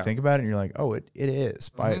comedy. Yeah. You think about it and you're like, oh, it is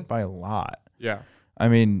by a lot. Yeah. I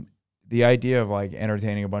mean, the idea of like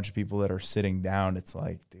entertaining a bunch of people that are sitting down, it's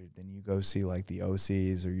like, dude, then you go see like the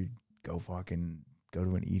OCs or you go to an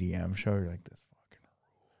EDM show. You're like, this fucking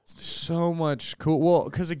rules. So much cool. Well,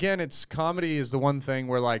 because again, comedy is the one thing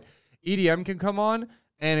where like, EDM can come on,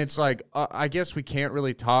 and it's like, I guess we can't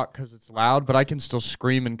really talk because it's loud, but I can still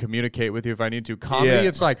scream and communicate with you if I need to. Comedy,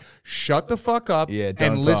 it's like, shut the fuck up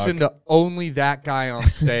and listen to only that guy on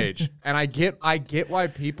stage. And I get why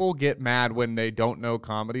people get mad when they don't know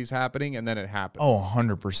comedy's happening and then it happens. Oh,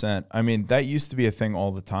 100%. I mean, that used to be a thing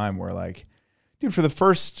all the time where like, dude, for the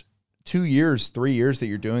first 2 years, 3 years that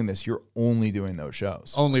you're doing this, you're only doing those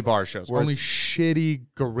shows. Only bar shows. Only shitty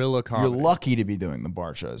guerrilla comedy. You're lucky to be doing the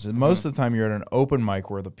bar shows. And most of the time you're at an open mic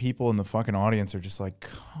where the people in the fucking audience are just like,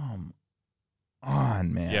 come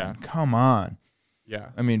on, man. Yeah. Come on. Yeah.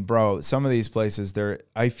 I mean, bro, some of these places,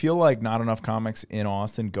 I feel like not enough comics in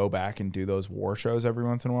Austin go back and do those war shows every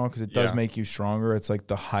once in a while because it does make you stronger. It's like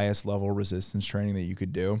the highest level resistance training that you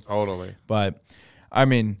could do. Totally. But, I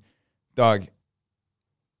mean, dog,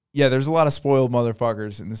 yeah, there's a lot of spoiled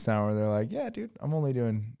motherfuckers in this town where they're like, yeah, dude, I'm only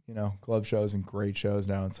doing, club shows and great shows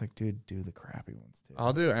now. It's like, dude, do the crappy ones too.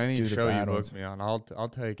 I'll do any show you book me on. I'll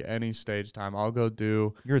take any stage time. I'll go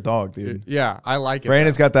do. You're a dog, dude. Yeah, I like it.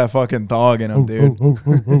 Brandon's got that fucking dog in him, dude.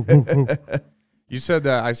 You said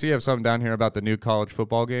that. I see you have something down here about the new college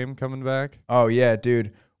football game coming back. Oh, yeah,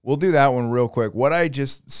 dude. We'll do that one real quick. What I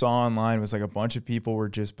just saw online was like a bunch of people were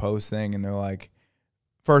just posting and they're like,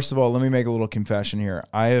 first of all, let me make a little confession here.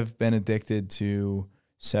 I have been addicted to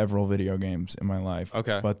several video games in my life.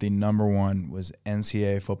 Okay. But the number one was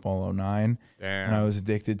NCAA Football 09. Damn. And I was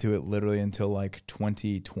addicted to it literally until like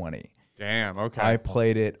 2020. Damn, okay. I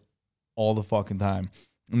played it all the fucking time.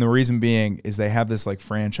 And the reason being is they have this like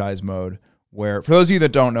franchise mode where, for those of you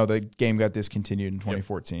that don't know, the game got discontinued in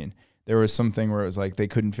 2014. Yep. There was something where it was like they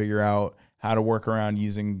couldn't figure out how to work around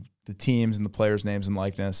using the teams and the players' names and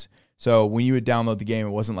likeness. So when you would download the game, it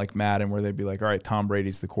wasn't like Madden where they'd be like, all right, Tom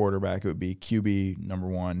Brady's the quarterback. It would be QB number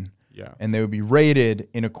 1. Yeah. And they would be rated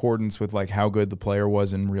in accordance with like how good the player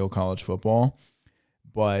was in real college football.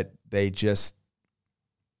 But they just,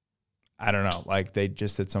 I don't know, like they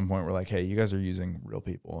just at some point were like, hey, you guys are using real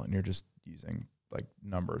people and you're just using like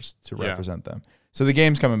numbers to represent them. So the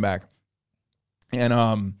game's coming back. And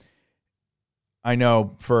I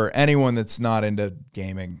know for anyone that's not into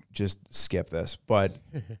gaming, just skip this, but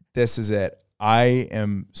this is it. I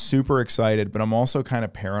am super excited, but I'm also kind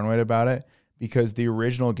of paranoid about it because the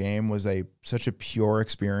original game was such a pure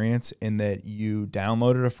experience in that you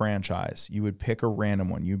downloaded a franchise. You would pick a random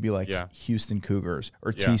one. You'd be like Houston Cougars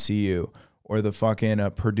or TCU or the fucking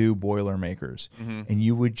Purdue Boilermakers. Mm-hmm. And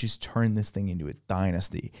you would just turn this thing into a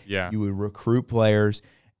dynasty. Yeah. You would recruit players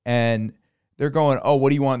and they're going, oh, what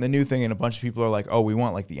do you want in the new thing? And a bunch of people are like, oh, we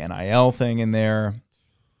want like the NIL thing in there.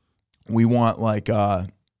 We want like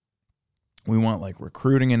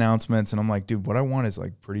recruiting announcements. And I'm like, dude, what I want is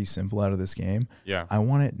like pretty simple out of this game. Yeah. I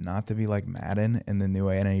want it not to be like Madden and the new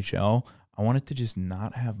NHL. I want it to just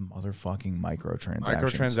not have motherfucking microtransactions.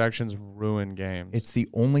 Microtransactions ruin games. It's the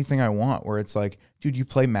only thing I want where it's like, dude, you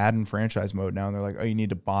play Madden franchise mode now and they're like, oh, you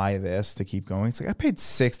need to buy this to keep going. It's like, I paid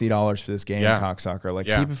 $60 for this game, cocksucker. Like,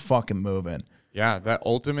 keep it fucking moving. Yeah, that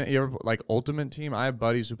Ultimate, Ultimate Team? I have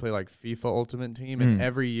buddies who play like FIFA Ultimate Team, and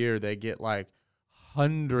every year they get like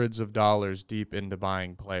hundreds of dollars deep into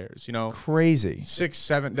buying players. Crazy.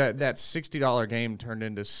 That $60 game turned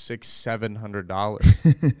into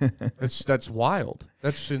 $700. That's wild.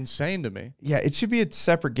 That's insane to me. Yeah, it should be a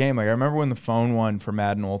separate game. Like I remember when the phone one for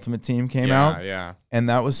Madden Ultimate Team came out. Yeah. And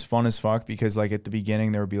that was fun as fuck because like at the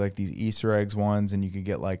beginning there would be like these Easter eggs ones and you could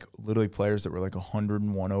get like literally players that were like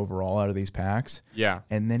 101 overall out of these packs. Yeah.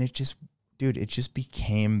 And then it just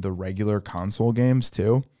became the regular console games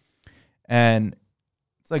too. And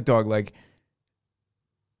it's like, dog, like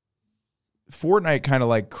Fortnite kind of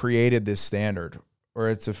like created this standard where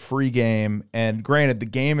it's a free game. And granted, the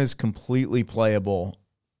game is completely playable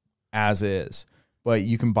as is, but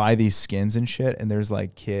you can buy these skins and shit. And there's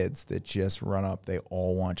like kids that just run up. They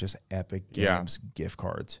all want just Epic Games gift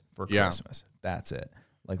cards for Christmas. That's it.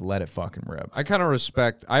 Like, let it fucking rip. I kind of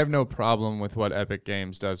respect. I have no problem with what Epic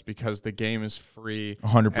Games does because the game is free.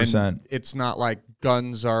 100%. It's not like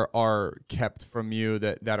guns are kept from you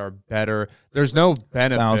that are better. There's no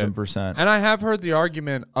benefit. 1,000%. And I have heard the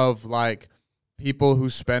argument of like people who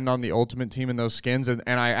spend on the Ultimate Team and those skins, and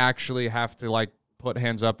I actually have to like put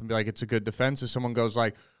hands up and be like, it's a good defense. If someone goes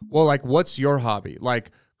like, well, like, what's your hobby?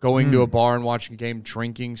 Like, going to a bar and watching a game,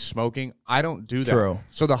 drinking, smoking. I don't do that. True.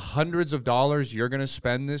 So the hundreds of dollars you're going to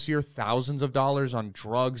spend this year, thousands of dollars on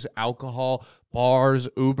drugs, alcohol, bars,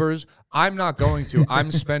 Ubers, I'm not going to. I'm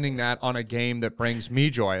spending that on a game that brings me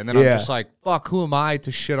joy. And then I'm just like, fuck, who am I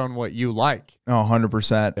to shit on what you like? Oh,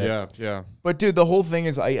 100%. Yeah. But, dude, the whole thing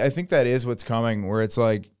is, I think that is what's coming, where it's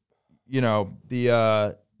like,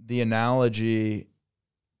 the analogy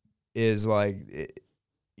is like,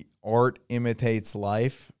 art imitates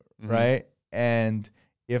life, right? And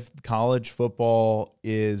if college football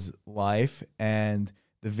is life and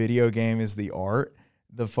the video game is the art,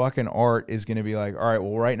 the fucking art is going to be like, all right,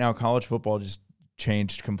 well, right now college football just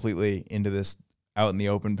changed completely into this out in the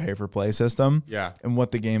open pay for play system. Yeah. And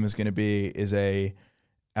what the game is going to be is a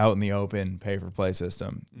out in the open pay for play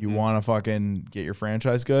system. You want to fucking get your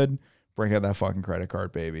franchise good, break out that fucking credit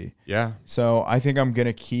card, baby. Yeah. So I think I'm going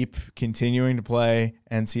to keep continuing to play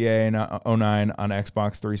NCAA 09 on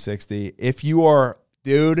Xbox 360. If you are,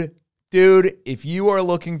 dude, if you are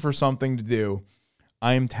looking for something to do,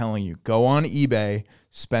 I am telling you, go on eBay,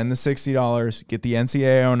 spend the $60, get the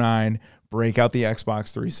NCAA 09, break out the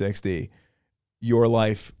Xbox 360. Your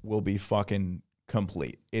life will be fucking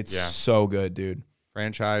complete. It's so good, dude.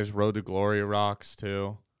 Franchise, Road to Glory rocks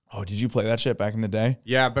too. Oh, did you play that shit back in the day?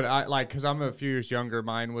 Yeah, but I like because I'm a few years younger.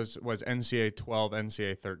 Mine was NCAA 12,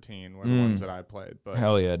 NCAA 13 were the ones that I played. But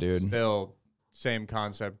hell yeah, dude. Still, same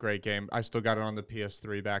concept, great game. I still got it on the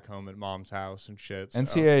PS3 back home at mom's house and shit. So.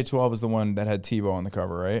 NCAA 12 is the one that had Tebow on the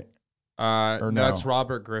cover, right? No, that's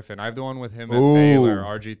Robert Griffin. I have the one with him at Baylor,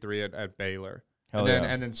 RG3 at Baylor. Hell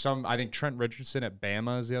and then some. I think Trent Richardson at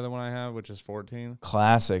Bama is the other one I have, which is 14.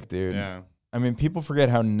 Classic, dude. Yeah. I mean, people forget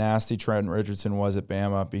how nasty Trent Richardson was at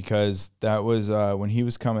Bama because that was when he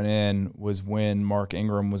was coming in was when Mark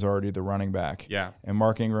Ingram was already the running back. Yeah. And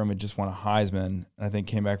Mark Ingram had just won a Heisman and I think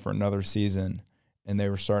came back for another season, and they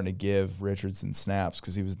were starting to give Richardson snaps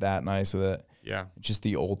because he was that nice with it. Yeah. Just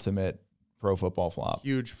the ultimate pro football flop.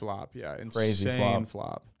 Huge flop, yeah. Crazy Insane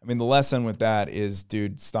flop. I mean, the lesson with that is,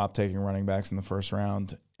 dude, stop taking running backs in the first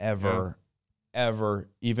round ever,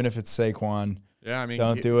 even if it's Saquon. Yeah, I mean,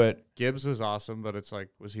 don't do it. Gibbs was awesome, but it's like,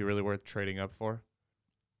 was he really worth trading up for?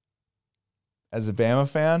 As a Bama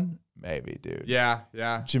fan, maybe, dude. Yeah.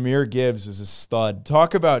 Jahmyr Gibbs was a stud.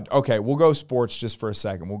 Talk about, okay, we'll go sports just for a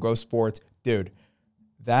second. We'll go sports. Dude,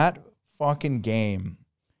 that fucking game,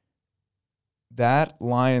 that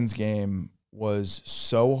Lions game was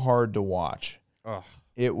so hard to watch. Ugh.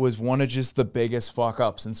 It was one of just the biggest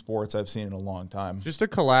fuck-ups in sports I've seen in a long time. Just a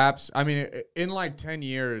collapse. I mean, in like 10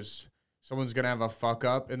 years... someone's going to have a fuck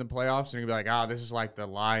up in the playoffs and you're going to be like, this is like the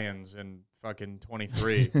Lions in fucking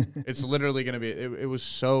 23. It's literally going to be, it was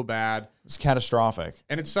so bad. It's catastrophic.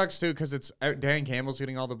 And it sucks too because it's Dan Campbell's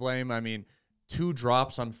getting all the blame. I mean, 2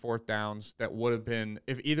 drops on 4th downs that would have been,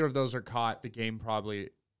 if either of those are caught, the game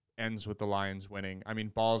probably ends with the Lions winning. I mean,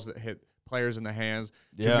 balls that hit players in the hands.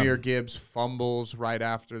 Yeah. Jahmyr Gibbs fumbles right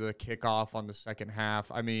after the kickoff on the second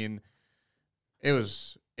half. I mean, it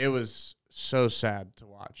was so sad to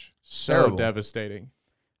watch. So terrible. Devastating.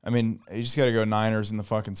 I mean, you just got to go Niners in the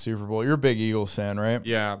fucking Super Bowl. You're a big Eagles fan, right?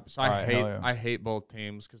 Yeah. So I hate both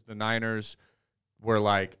teams because the Niners were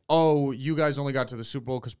like, oh, you guys only got to the Super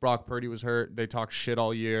Bowl because Brock Purdy was hurt. They talked shit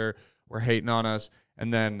all year. We're hating on us.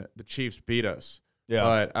 And then the Chiefs beat us. Yeah.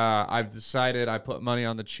 But I've decided I put money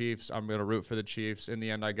on the Chiefs. I'm going to root for the Chiefs. In the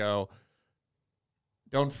end, I go,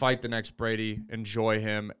 don't fight the next Brady. Enjoy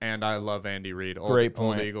him. And I love Andy Reid. Great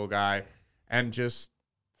point. Old Eagle guy. And just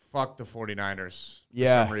fuck the 49ers for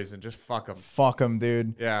some reason. Just fuck them. Fuck them,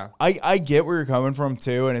 dude. Yeah. I get where you're coming from,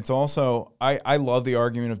 too. And it's also, I love the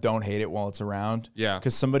argument of don't hate it while it's around. Yeah.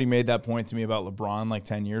 Because somebody made that point to me about LeBron like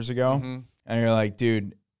 10 years ago. Mm-hmm. And you're like,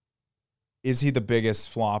 dude, is he the biggest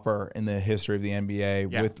flopper in the history of the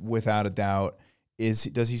NBA? Yeah. Without a doubt.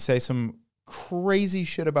 Does he say some crazy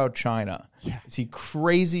shit about China? Yeah. Is he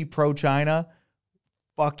crazy pro-China?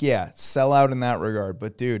 Fuck yeah. Sell out in that regard.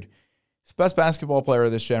 But, dude, he's the best basketball player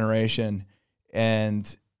of this generation.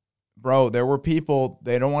 And, bro, there were people,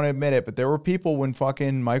 they don't want to admit it, but there were people when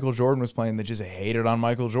fucking Michael Jordan was playing that just hated on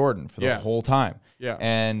Michael Jordan for the whole time. Yeah.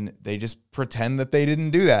 And they just pretend that they didn't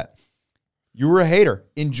do that. You were a hater.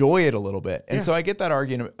 Enjoy it a little bit. And so I get that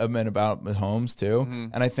argument about Mahomes too. Mm-hmm.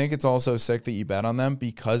 And I think it's also sick that you bet on them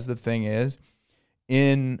because the thing is,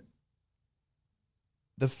 in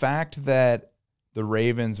the fact that the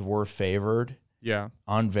Ravens were favored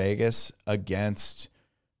on Vegas against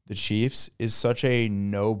the Chiefs is such a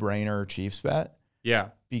no-brainer Chiefs bet. Yeah.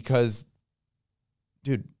 Because,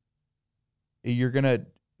 dude,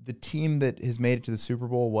 the team that has made it to the Super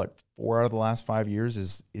Bowl, 4 out of the last 5 years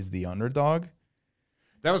is the underdog?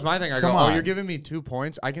 That was my thing. I go, you're giving me 2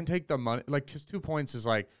 points? I can take the money. Like, just 2 points is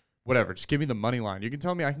like, whatever. Just give me the money line. You can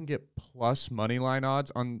tell me I can get plus money line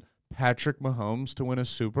odds on Patrick Mahomes to win a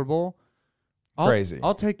Super Bowl. Crazy.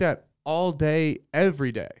 I'll take that all day,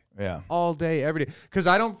 every day. Yeah. All day, every day. Because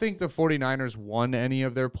I don't think the 49ers won any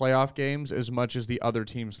of their playoff games as much as the other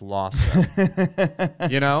teams lost them.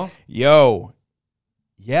 You know? Yo,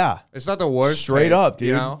 Yeah. It's not the worst. Straight up, dude.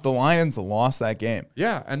 You know? The Lions lost that game.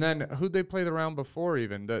 Yeah, and then who'd they play the round before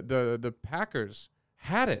even? The Packers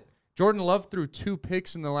had it. Jordan Love threw 2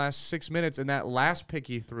 picks in the last 6 minutes, and that last pick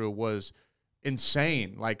he threw was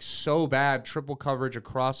insane. Like, so bad. Triple coverage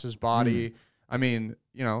across his body. I mean,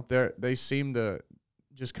 you know, they seem to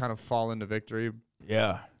just kind of fall into victory.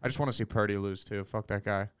 Yeah. I just want to see Purdy lose, too. Fuck that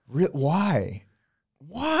guy. Why?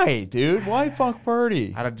 Why, dude? Why fuck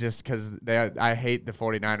Purdy? I don't just because I hate the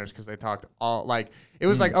 49ers because they talked all like it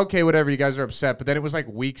was like, okay, whatever, you guys are upset, but then it was like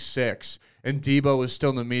week 6 and Debo was still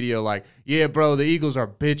in the media like, yeah, bro, the Eagles are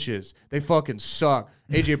bitches, they fucking suck,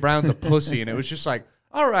 AJ Brown's a pussy, and it was just like,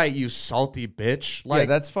 all right, you salty bitch. Like, yeah,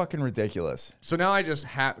 that's fucking ridiculous. So now I just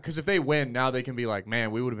have, because if they win, now they can be like, man,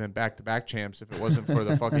 we would have been back-to-back champs if it wasn't for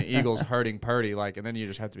the fucking Eagles hurting Purdy. Like, and then you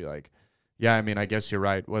just have to be like, yeah, I mean, I guess you're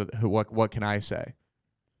right. What can I say?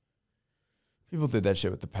 People did that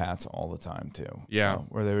shit with the Pats all the time, too. Yeah.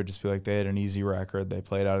 Where they would just be like, they had an easy record. They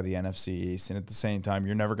played out of the NFC East. And at the same time,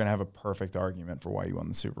 you're never going to have a perfect argument for why you won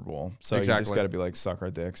the Super Bowl. So you just got to be like, suck our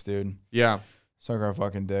dicks, dude. Yeah. Suck our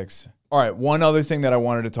fucking dicks. All right. One other thing that I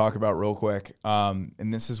wanted to talk about real quick.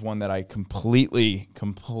 And this is one that I completely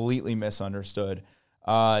misunderstood.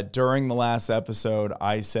 During the last episode,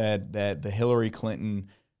 I said that the Hillary Clinton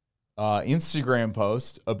Instagram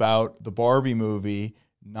post about the Barbie movie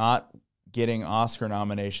not getting Oscar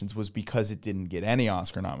nominations was because it didn't get any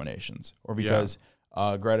Oscar nominations, or because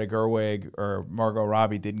Greta Gerwig or Margot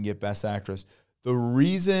Robbie didn't get Best Actress. The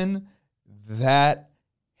reason that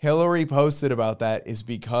Hillary posted about that is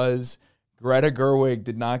because Greta Gerwig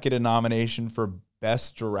did not get a nomination for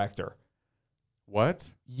Best Director.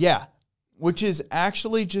 What? Yeah. Which is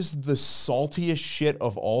actually just the saltiest shit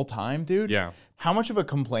of all time, dude. Yeah. How much of a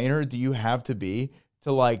complainer do you have to be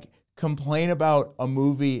to, like, complain about a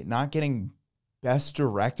movie not getting Best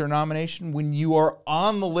Director nomination when you are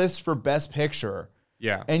on the list for Best Picture?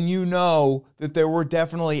 Yeah. And you know that there were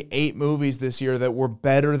definitely 8 movies this year that were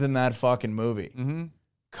better than that fucking movie. Mm-hmm.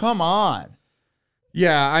 Come on.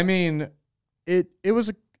 Yeah, I mean,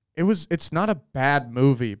 it's not a bad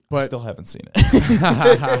movie, but I still haven't seen it.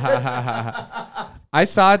 I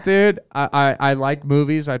saw it, dude. I like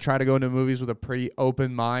movies. I try to go into movies with a pretty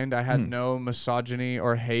open mind. I had no misogyny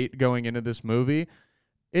or hate going into this movie.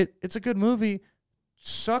 It's a good movie.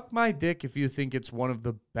 Suck my dick if you think it's one of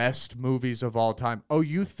the best movies of all time. Oh,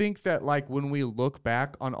 you think that, like, when we look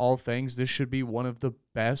back on all things, this should be one of the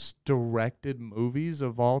best directed movies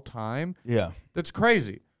of all time? Yeah. That's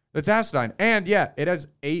crazy. That's asinine. And, yeah, it has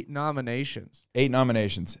 8 nominations. 8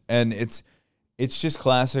 nominations. And it's just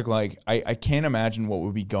classic. Like, I can't imagine what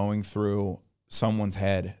would be going through someone's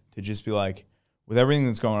head to just be like, with everything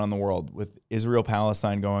that's going on in the world, with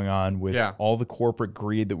Israel-Palestine going on, with all the corporate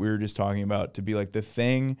greed that we were just talking about, to be like, the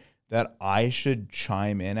thing that I should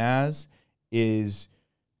chime in as is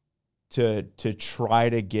to try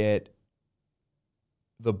to get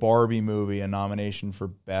the Barbie movie a nomination for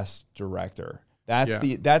Best Director. That's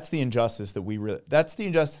the injustice that that's the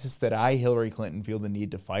injustice that I, Hillary Clinton, feel the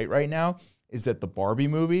need to fight right now, is that the Barbie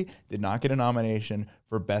movie did not get a nomination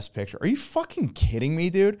for Best Picture. Are you fucking kidding me,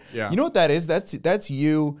 dude? Yeah. You know what that is? That's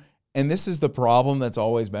you, and this is the problem that's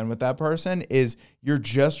always been with that person, is you're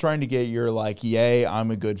just trying to get your, like, yay,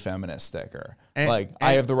 I'm a good feminist sticker. I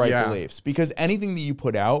have the right beliefs. Because anything that you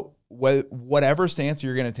put out, whatever stance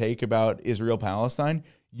you're going to take about Israel-Palestine,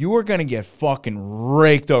 you are going to get fucking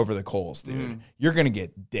raked over the coals, dude. You're going to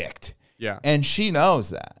get dicked. Yeah. And she knows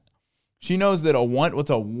that. She knows that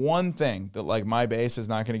what's a one thing that, like, my base is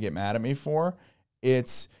not going to get mad at me for?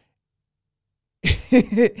 It's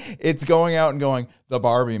going out and going, the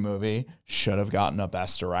Barbie movie should have gotten a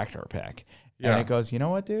Best Director pick. Yeah. And it goes, you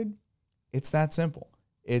know what, dude? It's that simple.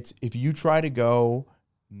 It's, if you try to go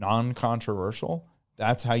non-controversial,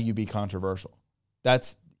 that's how you be controversial.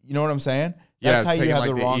 That's, you know what I'm saying? That's how you have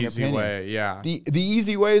the wrong opinion. Way. Yeah. The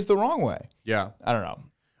easy way is the wrong way. Yeah. I don't know.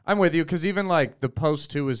 I'm with you, because even, like, the post,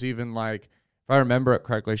 too, was even, like, if I remember it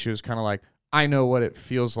correctly, she was kind of like, I know what it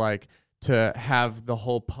feels like to have the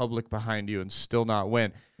whole public behind you and still not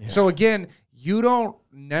win. Yeah. So, again, you don't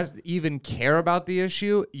even care about the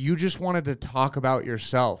issue. You just wanted to talk about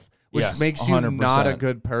yourself, which makes 100%. You not a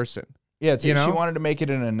good person. Yeah, she wanted to make it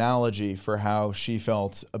an analogy for how she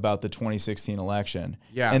felt about the 2016 election.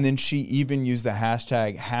 Yeah. And then she even used the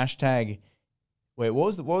hashtag. Wait, what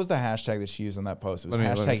was the hashtag that she used on that post? It was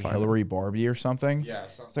hashtag Hillary Barbie or something. Yeah.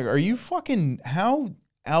 It's like, are you fucking, how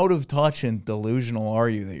out of touch and delusional are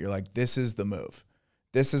you that you're like, this is the move?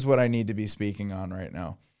 This is what I need to be speaking on right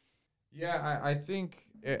now. Yeah, I think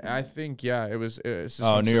it was.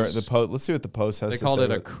 New York. The post. Let's see what the post has. They called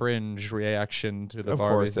it a cringe reaction to the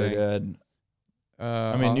Barbie thing. Of course they did.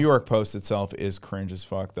 I mean, New York Post itself is cringe as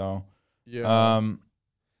fuck, though. Yeah.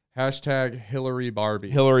 Hashtag Hillary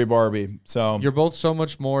Barbie. Hillary Barbie. So you're both so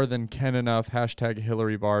much more than Ken enough. Hashtag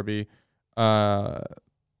Hillary Barbie.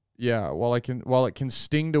 Yeah. While it can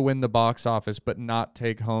sting to win the box office, but not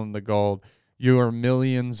take home the gold, your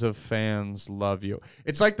millions of fans love you.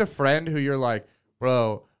 It's like the friend who you're like,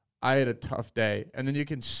 bro, I had a tough day. And then you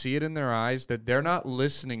can see it in their eyes that they're not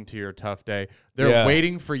listening to your tough day. They're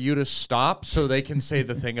waiting for you to stop so they can say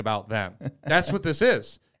the thing about them. That's what this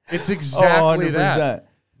is. It's exactly that.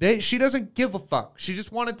 She doesn't give a fuck. She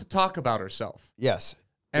just wanted to talk about herself. Yes.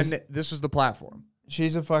 And this is the platform.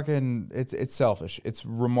 She's a fucking, it's selfish. It's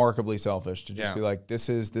remarkably selfish to just be like,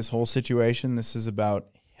 this whole situation, this is about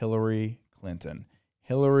Hillary Clinton.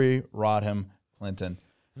 Hillary Rodham Clinton.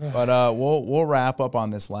 But we'll wrap up on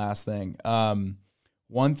this last thing.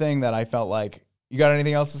 One thing that I felt like, you got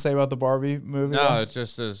anything else to say about the Barbie movie? No, it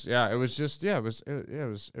just is. Yeah, it was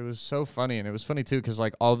so funny, and it was funny too because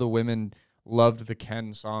like all the women loved the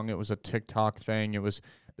Ken song. It was a TikTok thing.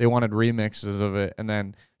 They wanted remixes of it, and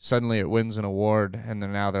then suddenly it wins an award, and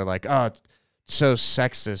then now they're like, oh, it's so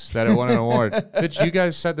sexist that it won an award. Bitch, you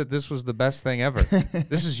guys said that this was the best thing ever.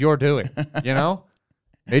 This is your doing. You know,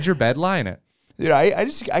 made your bed, lie in it. Dude,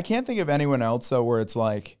 I can't think of anyone else though where it's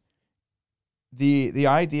like the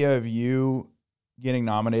idea of you getting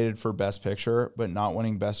nominated for Best Picture but not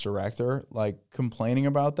winning Best Director, like complaining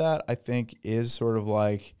about that, I think is sort of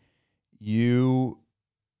like you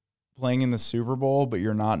playing in the Super Bowl but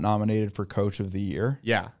you're not nominated for Coach of the Year.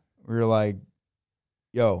 Yeah. We're like,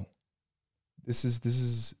 yo, this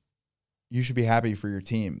is you should be happy for your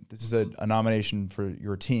team. This is a nomination for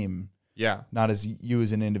your team. Yeah. Not as you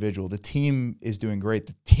as an individual. The team is doing great.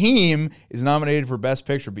 The team is nominated for Best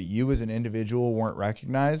Picture, but you as an individual weren't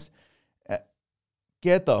recognized.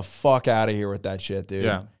 Get the fuck out of here with that shit, dude.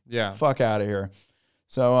 Yeah. Yeah. Fuck out of here.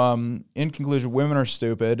 So, in conclusion, women are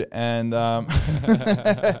stupid and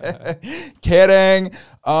kidding.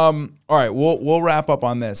 All right, we'll wrap up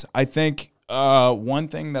on this. I think one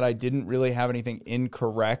thing that I didn't really have anything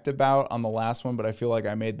incorrect about on the last one, but I feel like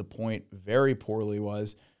I made the point very poorly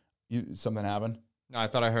was something happened? No, I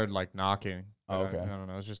thought I heard like knocking. Oh, okay. I don't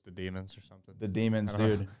know. It's just the demons or something. The demons,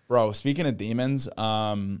 dude. Bro, speaking of demons,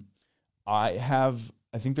 I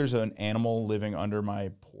think there's an animal living under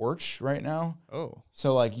my porch right now. Oh.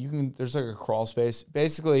 So like there's like a crawl space.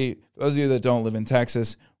 Basically, for those of you that don't live in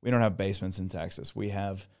Texas, we don't have basements in Texas. We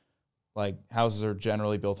have like houses are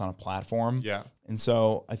generally built on a platform. Yeah. And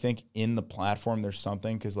so I think in the platform there's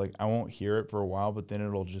something because like I won't hear it for a while, but then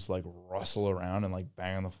it'll just like rustle around and like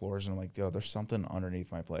bang on the floors and I'm like, yo, there's something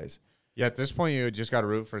underneath my place. Yeah, at this point you just got to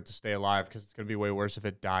root for it to stay alive because it's going to be way worse if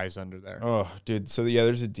it dies under there. Oh, dude. So yeah,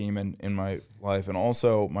 there's a demon in my life. And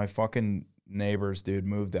also my fucking neighbors, dude,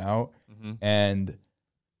 moved out. Mm-hmm. And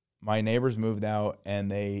my neighbors moved out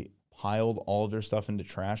and they piled all of their stuff into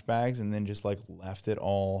trash bags and then just like left it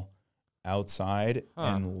all outside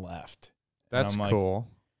and left. That's cool.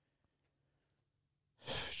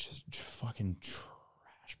 Just fucking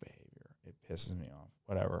trash behavior. It pisses me off.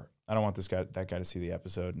 Whatever. I don't want that guy to see the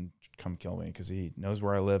episode and come kill me because he knows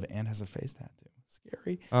where I live and has a face tattoo.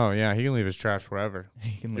 Scary. Oh yeah, he can leave his trash wherever.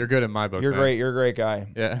 You're good in my book. You're great. You're a great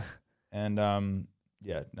guy. Yeah. And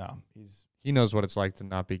he knows what it's like to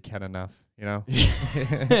not be Ken enough. You know.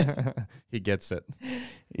 He gets it.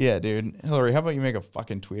 Yeah, dude. Hillary, how about you make a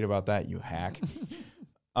fucking tweet about that, you hack?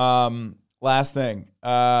 Last thing,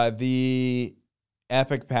 the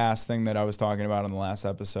Epic Pass thing that I was talking about in the last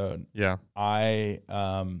episode. Yeah.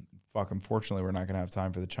 Unfortunately, we're not going to have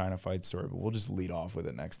time for the China fight story, but we'll just lead off with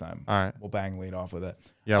it next time. All right. We'll lead off with it.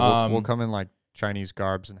 Yeah, we'll come in like Chinese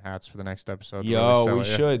garbs and hats for the next episode. Yo, really we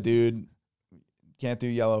should, dude. Can't do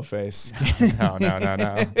yellow face. No.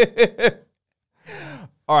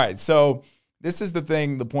 All right, so this is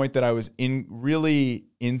the point that I was really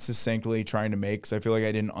insuccinctly trying to make because I feel like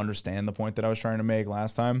I didn't understand the point that I was trying to make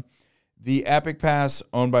last time. The Epic Pass,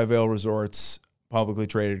 owned by Vail Resorts, publicly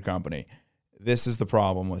traded company. This is the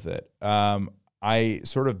problem with it. I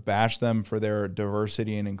sort of bash them for their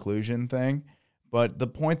diversity and inclusion thing, but the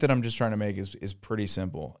point that I'm just trying to make is pretty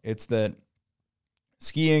simple. It's that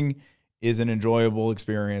skiing is an enjoyable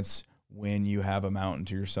experience when you have a mountain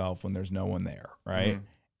to yourself, when there's no one there, right? Mm-hmm.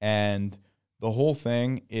 And the whole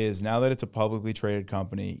thing is now that it's a publicly traded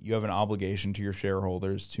company, you have an obligation to your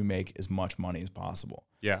shareholders to make as much money as possible.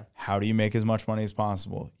 Yeah. How do you make as much money as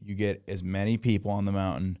possible? You get as many people on the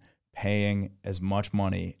mountain paying as much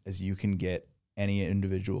money as you can get any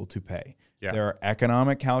individual to pay. Yeah. There are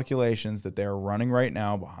economic calculations that they're running right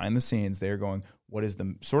now behind the scenes. They are going, what is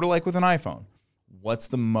the, sort of like with an iPhone, what's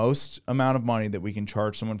the most amount of money that we can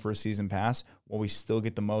charge someone for a season pass while we still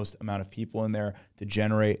get the most amount of people in there to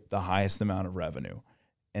generate the highest amount of revenue.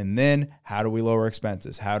 And then how do we lower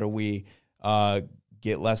expenses? How do we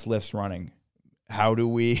get less lifts running? How do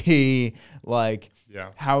we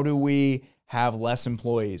how do we have less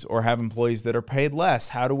employees or have employees that are paid less?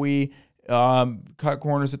 How do we cut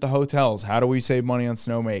corners at the hotels? How do we save money on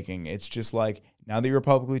snowmaking? It's just like, now that you're a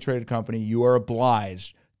publicly traded company, you are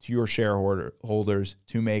obliged to your shareholders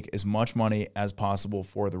to make as much money as possible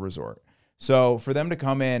for the resort. So for them to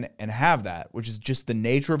come in and have that, which is just the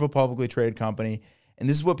nature of a publicly traded company, and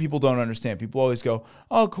this is what people don't understand. People always go,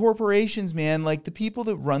 oh, corporations, man, like the people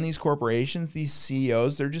that run these corporations, these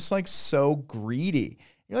CEOs, they're just like so greedy.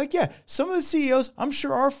 You're like, yeah, some of the CEOs, I'm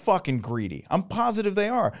sure, are fucking greedy. I'm positive they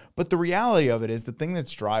are. But the reality of it is the thing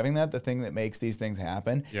that's driving that, the thing that makes these things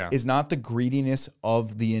happen, is not the greediness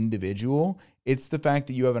of the individual. It's the fact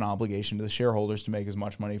that you have an obligation to the shareholders to make as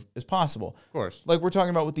much money as possible. Of course. Like we're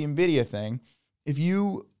talking about with the NVIDIA thing. If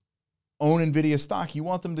you own NVIDIA stock, you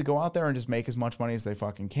want them to go out there and just make as much money as they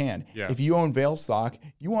fucking can. Yeah. If you own Vail stock,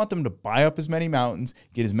 you want them to buy up as many mountains,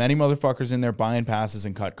 get as many motherfuckers in there buying passes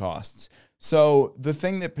and cut costs. So the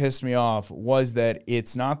thing that pissed me off was that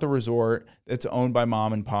it's not the resort that's owned by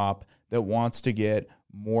mom and pop that wants to get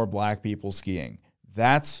more black people skiing.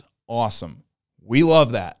 That's awesome. We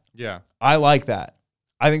love that. Yeah. I like that.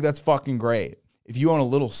 I think that's fucking great. If you own a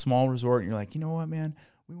little small resort and you're like, you know what, man,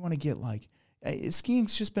 we want to get like,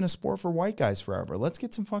 skiing's just been a sport for white guys forever. Let's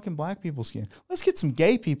get some fucking black people skiing. Let's get some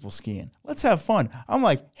gay people skiing. Let's have fun. I'm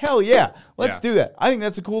like, hell yeah, let's do that. I think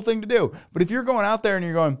that's a cool thing to do. But if you're going out there and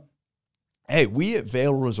you're going, hey, we at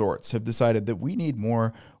Vail Resorts have decided that we need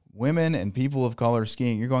more women and people of color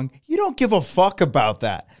skiing. You're going, you don't give a fuck about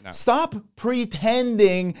that. No. Stop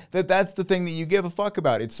pretending that that's the thing that you give a fuck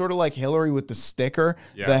about. It's sort of like Hillary with the sticker,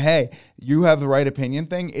 the hey, you have the right opinion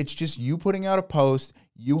thing. It's just you putting out a post,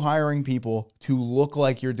 you hiring people to look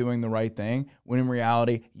like you're doing the right thing, when in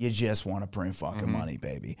reality, you just want to print fucking money,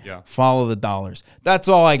 baby. Yeah. Follow the dollars. That's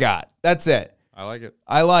all I got. That's it. I like it.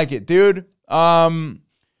 I like it, dude.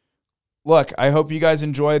 Look, I hope you guys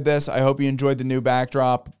enjoyed this. I hope you enjoyed the new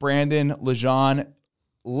backdrop. Brandon Lejean,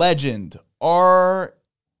 legend. R-E?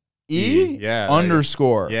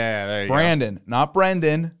 Underscore. Yeah, there you Brandon, go. Not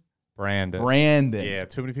Brendan. Brandon. Yeah,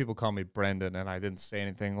 too many people call me Brendan, and I didn't say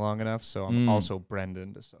anything long enough, so I'm also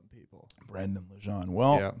Brendan to some people. Brendan Lejean.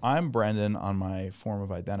 Well, I'm Brendan on my form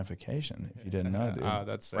of identification, if you didn't know, dude.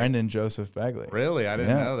 That's Brendan Joseph Begley. Really? I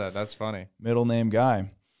didn't know that. That's funny. Middle name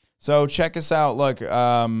guy. So check us out. Look,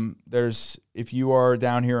 if you are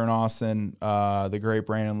down here in Austin, the great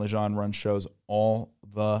Brandon Lejean runs shows all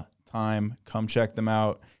the time. Come check them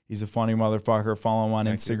out. He's a funny motherfucker. Follow him on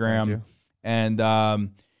Instagram. Thank you.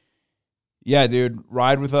 And yeah, dude,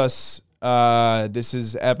 ride with us. This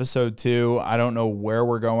is episode 2. I don't know where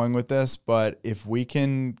we're going with this, but if we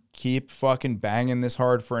can keep fucking banging this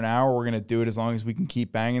hard for an hour, we're gonna do it as long as we can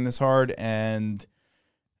keep banging this hard. And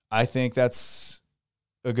I think that's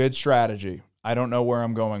a good strategy. I don't know where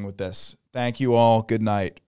I'm going with this. Thank you all. Good night.